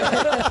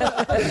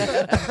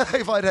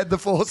if I'd had the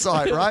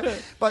foresight,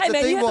 right? But you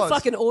had the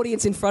fucking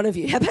audience in front of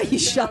you. How about you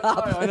shut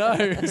up? I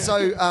know.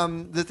 So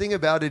the thing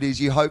about it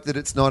is you hope that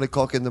it's 9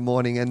 o'clock in the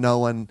morning and no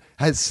one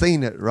has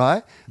seen it,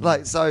 right?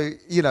 Like, so,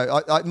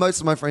 most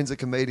of my friends are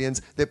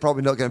comedians. They're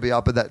probably not going to be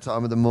up at that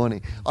time of the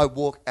morning. I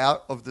walk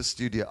out of the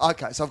studio.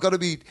 Okay, so I've got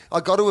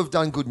to have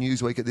done Good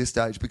News Week at this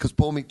stage because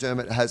Paul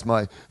McDermott has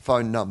my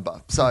phone number.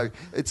 So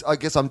I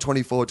guess I'm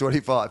 24,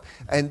 25.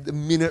 And the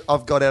minute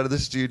I've got out of the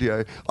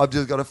studio, I've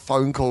just got a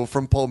phone call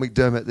from Paul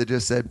McDermott that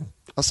just said,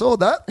 I saw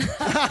that.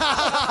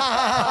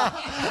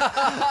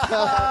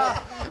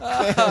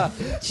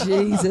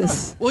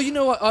 Jesus. Well, you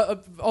know what?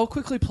 I'll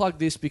quickly plug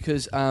this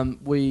because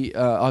I've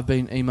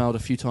been emailed a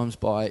few times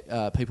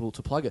by people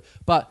to plug it.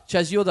 But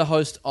Chaz, you're the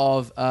host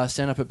of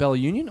Stand Up at Bella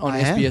Union on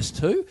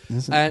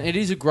SBS2, and it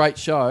is a great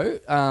show,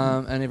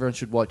 and everyone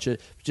should watch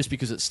it. Just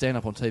because it's stand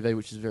up on TV,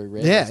 which is very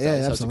rare. Yeah, so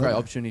absolutely. It's a great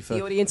opportunity for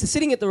the audience is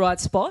sitting at the right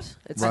spot.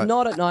 It's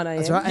not at 9 a.m.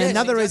 That's right. And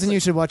another reason you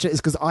should watch it is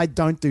because I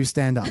don't do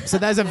stand up, so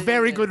there's a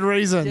very good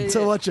reason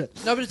to watch it.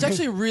 No, but it's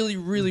actually a really,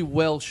 really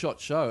well shot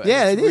show.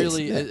 Yeah, it is.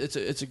 Really,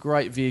 it's a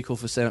great vehicle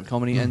for stand up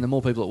comedy, and the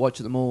more people that watch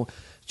it, the more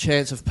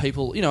chance of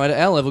people, at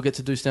our level, get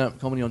to do stand-up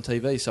comedy on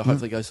TV, so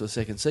hopefully it goes to a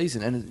second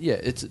season. And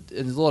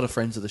there's a lot of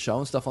friends of the show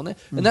and stuff on there.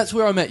 And that's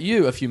where I met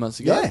you a few months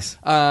ago. Yes.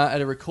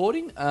 At a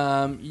recording.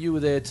 You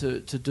were there to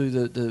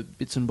do the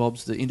bits and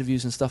bobs, the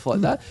interviews and stuff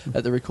like that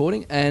at the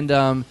recording.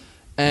 And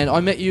And I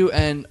met you,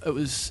 and it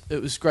was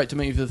great to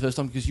meet you for the first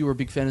time because you were a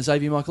big fan of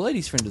Xavier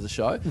Michaelides, friend of the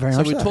show. Very so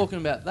much we're so. talking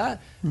about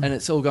that, and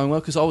it's all going well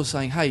because I was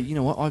saying, hey, you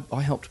know what?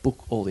 I helped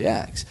book all the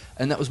acts,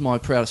 and that was my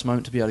proudest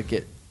moment to be able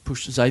to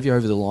push Xavier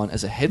over the line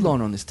as a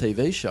headliner on this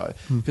TV show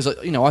because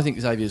I think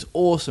Xavier's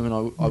awesome,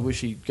 and I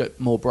wish he'd get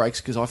more breaks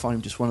because I find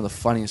him just one of the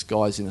funniest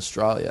guys in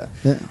Australia.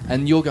 Yeah.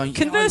 And you're going.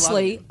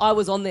 Conversely, I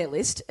was on their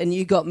list, and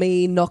you got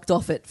me knocked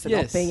off it for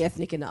not being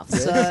ethnic enough.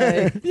 So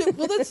yeah,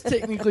 well, that's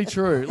technically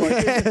true.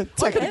 Like, I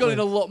could have got in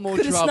a lot more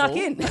could have trouble. snuck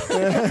in.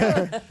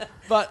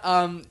 But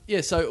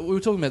so we were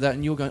talking about that,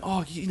 and you're going,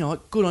 oh,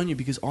 good on you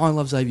because I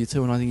love Xavier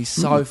too, and I think he's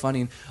so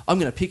funny, and I'm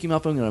going to pick him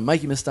up, I'm going to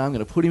make him a star, I'm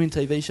going to put him in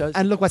TV shows.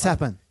 And look what's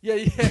happened.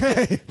 Yeah.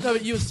 No,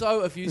 but you were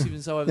so effusive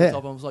and so over the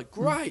top. I was like,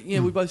 great. Yeah,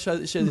 we both share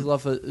this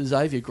love for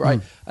Xavier. Great.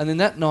 And then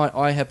that night,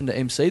 I happened to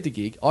MC the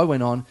gig. I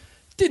went on,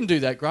 didn't do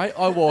that great.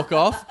 I walk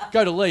off,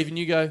 go to leave, and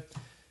you go,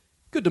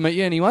 good to meet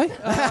you anyway.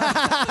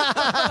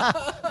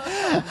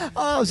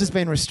 I was just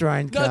being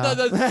restrained. No,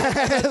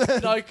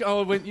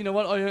 I went, you know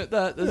what? I earned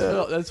that.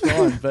 That's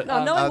fine. But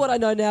knowing what I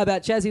know now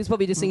about Chaz, he was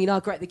probably just thinking, oh,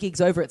 great, the gig's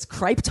over. It's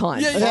crepe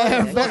time. Get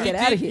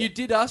out of here. You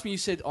did ask me. You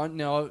said,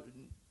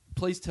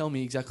 please tell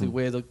me exactly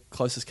where the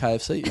closest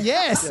KFC is.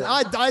 Yes,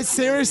 I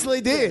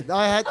seriously did.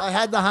 I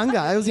had the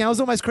hunger. It was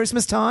almost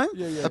Christmas time.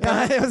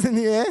 It was in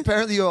the air.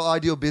 Apparently, your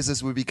ideal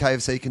business would be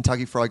KFC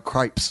Kentucky Fried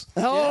Crepes.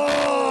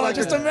 Oh,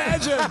 just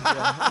imagine.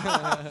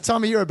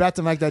 Tommy, you were about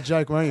to make that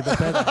joke, weren't you? But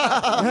better.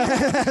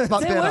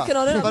 They're working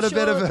on it. But a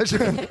better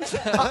version. They're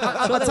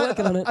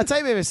working on it. I'll tell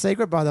you a bit of a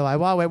secret, by the way,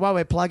 while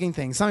we're plugging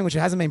things. Something which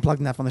hasn't been plugged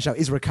enough on the show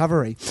is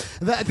recovery.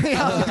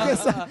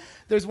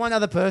 There's one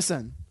other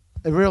person,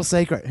 a real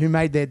secret, who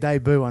made their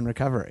debut on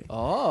Recovery.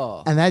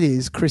 Oh. And that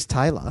is Chris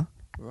Taylor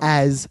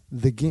as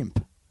the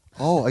Gimp.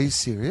 Oh, are you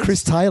serious?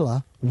 Chris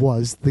Taylor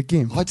was the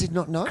Gimp. I did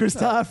not know Chris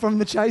Taylor from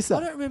The Chaser.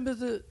 I don't remember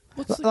the...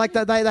 Like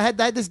they had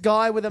this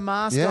guy with a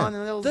mask on and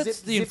a little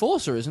That's the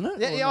Enforcer, isn't it?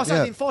 Yeah, also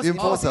the Enforcer. The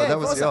Enforcer. Oh, that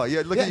was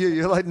look at you.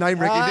 You're like name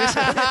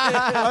recognition.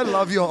 I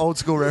love your old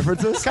school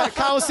references.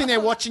 Carl was sitting there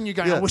watching you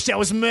going, I wish that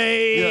was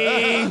me.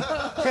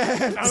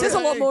 It says a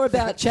lot more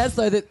about Chaz,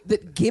 though,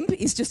 that Gimp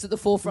is just at the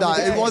forefront. No,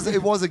 of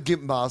it was a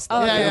Gimp master.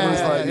 Oh,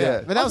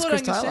 yeah. But that was Chris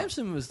Angus Taylor.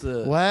 Sampson was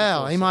the...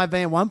 Wow, he might have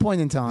been at one point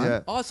in time.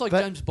 Yeah. Oh, it's like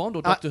James Bond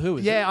or Doctor Who,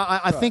 is it?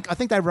 I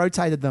think they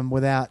rotated them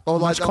without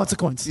much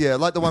consequence. Yeah,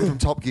 like the one from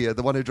Top Gear,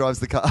 the one who drives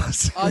the cars.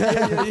 Oh,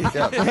 yeah.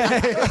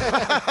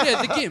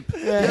 Yeah, the Gimp.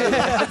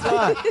 That's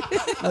right.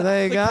 Oh,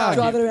 there you go.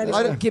 Driving around in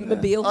a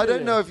Gimpmobile. I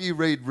don't know if you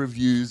read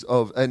reviews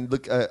of, and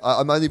look,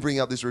 I'm only bringing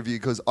up this review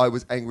because I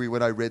was angry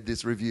when I read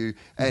this review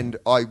and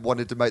I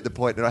wanted to make the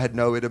point and I had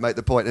nowhere to make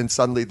the point and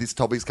suddenly this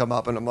topic's come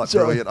up and I'm like,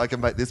 brilliant, I can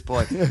make this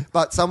point.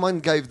 But someone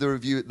gave the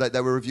review, like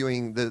they were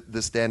reviewing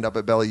the stand-up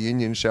at Bella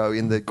Union show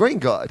in the Green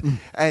Guide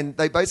and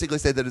they basically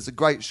said that it's a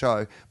great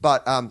show,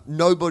 but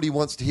nobody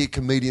wants to hear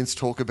comedians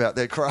talk about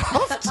their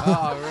craft.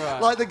 Oh,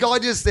 right. Like the guy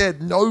just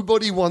said,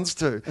 nobody wants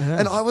to.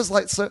 And I was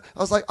like,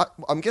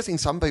 I'm guessing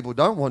some people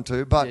don't want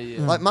to, but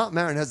like Mark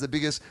Maron has the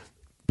biggest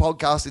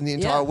podcast in the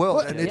entire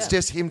world, and it's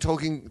just him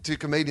talking to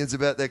comedians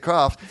about their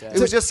craft. Exactly.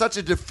 It was just such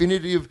a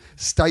definitive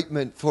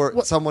statement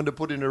for someone to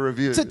put in a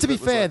review. To be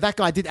fair, that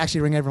guy did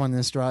actually ring everyone in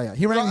Australia.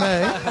 He rang me.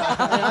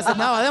 I said,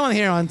 no, I don't want to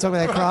hear anyone talk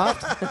about their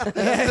craft.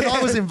 And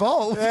I was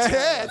involved.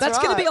 That's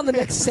going to be on the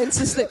next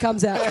census that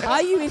comes out.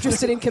 Are you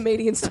interested in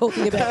comedians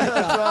talking about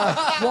their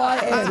craft?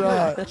 Why? That's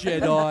right.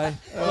 Jedi.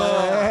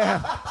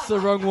 It's the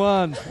wrong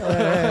one.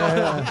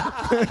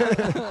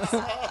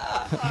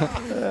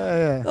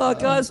 Oh,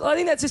 guys, I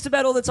think that's just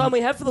about all the time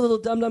we have for the Little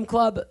Dum Dum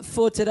Club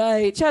for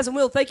today. Chaz and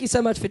Will, thank you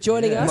so much for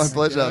joining us. My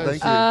pleasure,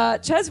 thank you.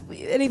 Chaz,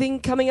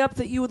 anything coming up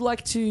that you would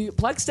like to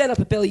plug? Stand up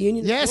at Bella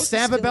Union. Yes,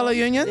 stand up at Bella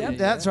Union.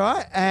 That's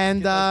right.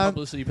 And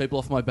publicity people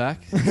off my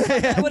back.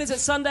 What is it?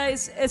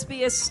 Sundays,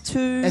 SBS 2.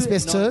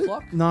 SBS 2. 9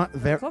 o'clock? No,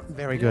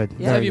 very good.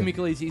 Yeah. Xavier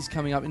Michaelides is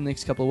coming up in the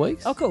next couple of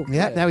weeks. Oh, cool.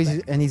 Yeah, now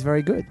he's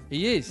very good.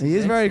 He is. He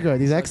is very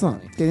good. He's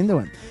excellent. Get into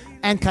him.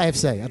 And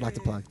KFC, I'd like to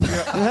plug.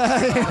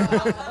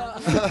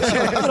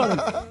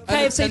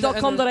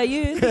 KFC.com.au.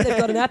 They've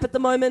got an app at the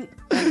moment.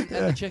 And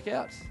the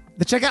checkouts.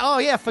 The checkout. Oh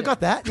yeah,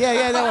 forgot that.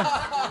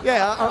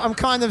 I'm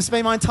kind of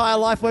spending my entire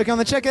life working on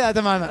the checkout at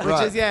the moment,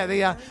 which is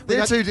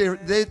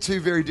they're two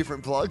very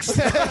different plugs.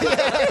 Check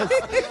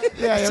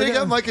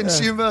out my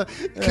consumer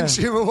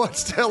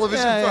watch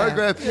television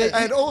program,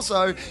 and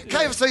also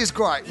KFC is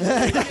great.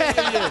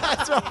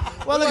 That's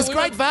right. Well, look, it's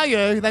great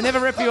value. They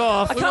never rip you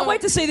off. I can't wait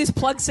to see this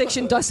plug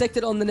section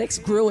dissected on the next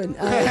Gruen.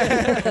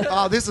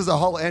 This is a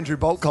whole Andrew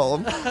Bolt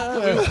column.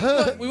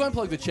 We won't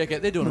plug the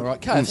checkout. They're doing all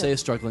right. KFC is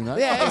struggling though.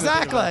 Yeah,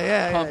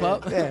 exactly. Pump up.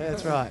 Yeah,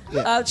 that's right.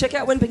 Yeah. Check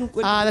out when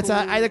that's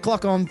 8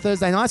 o'clock on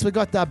Thursday nights. We've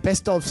got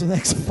best of for the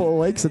next 4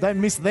 weeks, so don't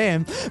miss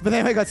them. But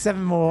then we've got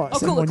 7 more. Oh,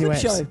 cool, a clip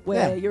US. show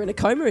where you're in a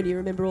coma and you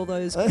remember all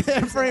those.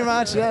 Pretty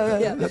much,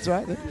 yeah. That's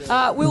right.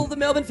 Will the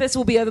Melbourne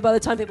Festival be over by the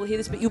time people hear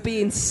this, but you'll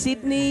be in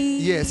Sydney?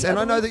 Yes, and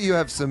I know that you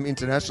have some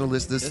international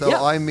listeners, so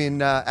I'm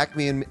in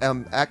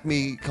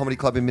Acme Comedy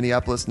Club in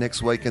Minneapolis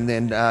next week, and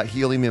then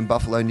Helium in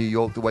Buffalo, New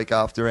York the week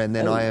after, and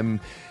then I am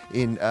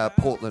in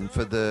Portland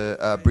for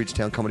the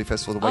Bridgetown Comedy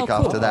Festival the week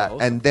cool. after that.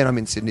 Awesome. And then I'm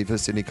in Sydney for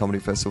Sydney Comedy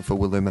Festival for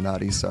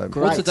Willuminati. So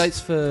What's the dates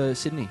for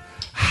Sydney?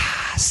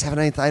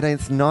 17th,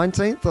 18th,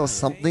 19th or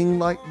something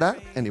like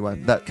that. Anyway,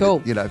 that,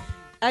 Cool. you know.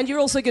 And you're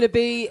also going to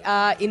be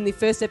in the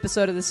first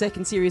episode of the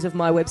second series of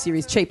my web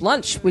series, Cheap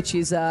Lunch, which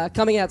is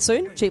coming out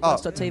soon,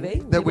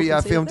 cheaplunch.tv. That we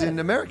filmed in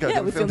America. Yeah,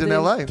 that we filmed in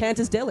in LA.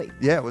 Cantor's Deli.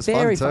 Yeah, it was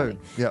Very fun too.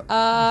 funny.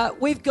 Yeah.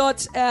 We've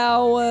got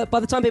our, by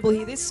the time people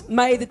hear this,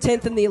 May the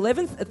 10th and the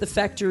 11th at the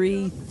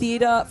Factory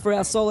Theatre for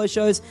our solo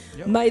shows.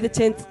 Yep. May the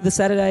 10th, the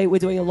Saturday, we're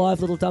doing a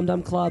live little Dum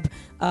Dum Club.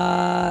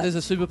 There's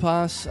a super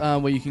pass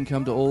where you can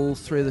come to all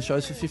three of the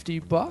shows for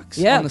 $50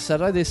 Yeah. on the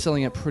Saturday. They're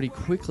selling out pretty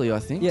quickly, I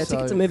think. Yeah,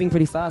 tickets are moving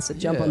pretty fast, so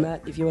jump on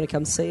that if you want to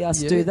come see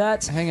us do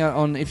that. Hang out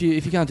on, if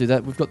you can't do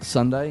that, we've got the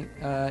Sunday,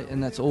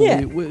 and that's all.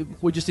 Yeah.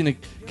 We're just in a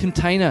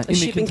container, in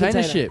the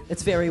container ship.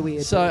 It's very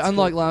weird. So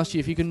unlike last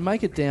year, if you can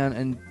make it down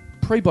and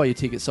pre-buy your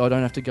tickets so I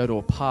don't have to go to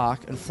a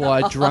park and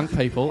fly drunk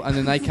people and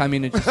then they come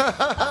in and just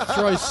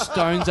throw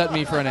stones at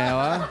me for an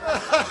hour.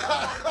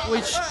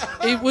 Which,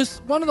 it was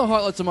one of the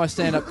highlights of my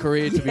stand-up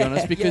career, to be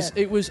honest, because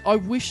I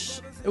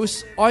was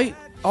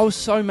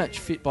so much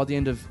fit by the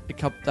end of a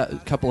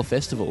couple of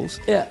festivals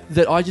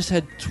that I just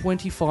had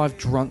 25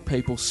 drunk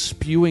people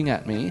spewing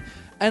at me.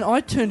 And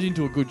I turned it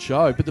into a good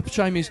show, but the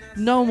shame is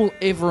no one will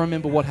ever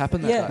remember what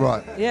happened that day.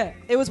 Right. Yeah,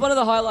 it was one of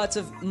the highlights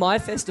of my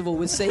festival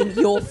was seeing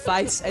your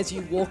face as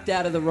you walked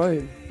out of the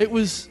room. It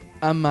was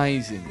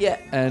amazing. Yeah.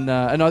 And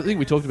I think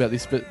we talked about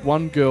this, but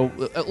one girl,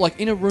 like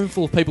in a room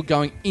full of people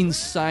going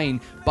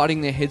insane,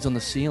 butting their heads on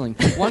the ceiling,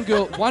 one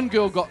girl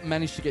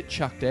managed to get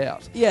chucked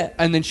out. Yeah.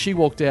 And then she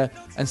walked out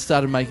and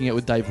started making it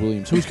with Dave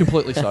Williams, who was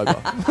completely sober.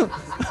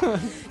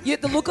 Yeah,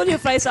 the look on your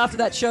face after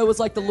that show was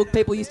like the look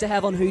people used to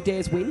have on Who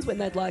Dares Wins when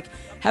they'd like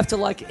have to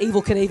like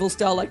Evel Knievel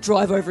style like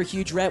drive over a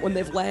huge ramp when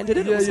they've landed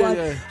it. It was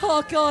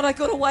oh God, I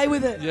got away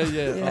with it.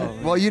 Yeah. Oh.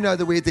 Well, you know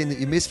the weird thing that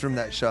you missed from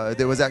that show,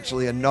 there was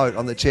actually a note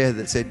on the chair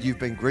that said, "You've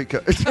been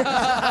Greekoed."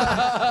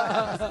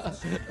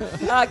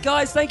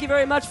 Guys, thank you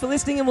very much for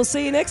listening and we'll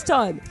see you next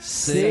time.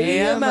 See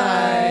ya,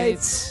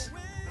 mates.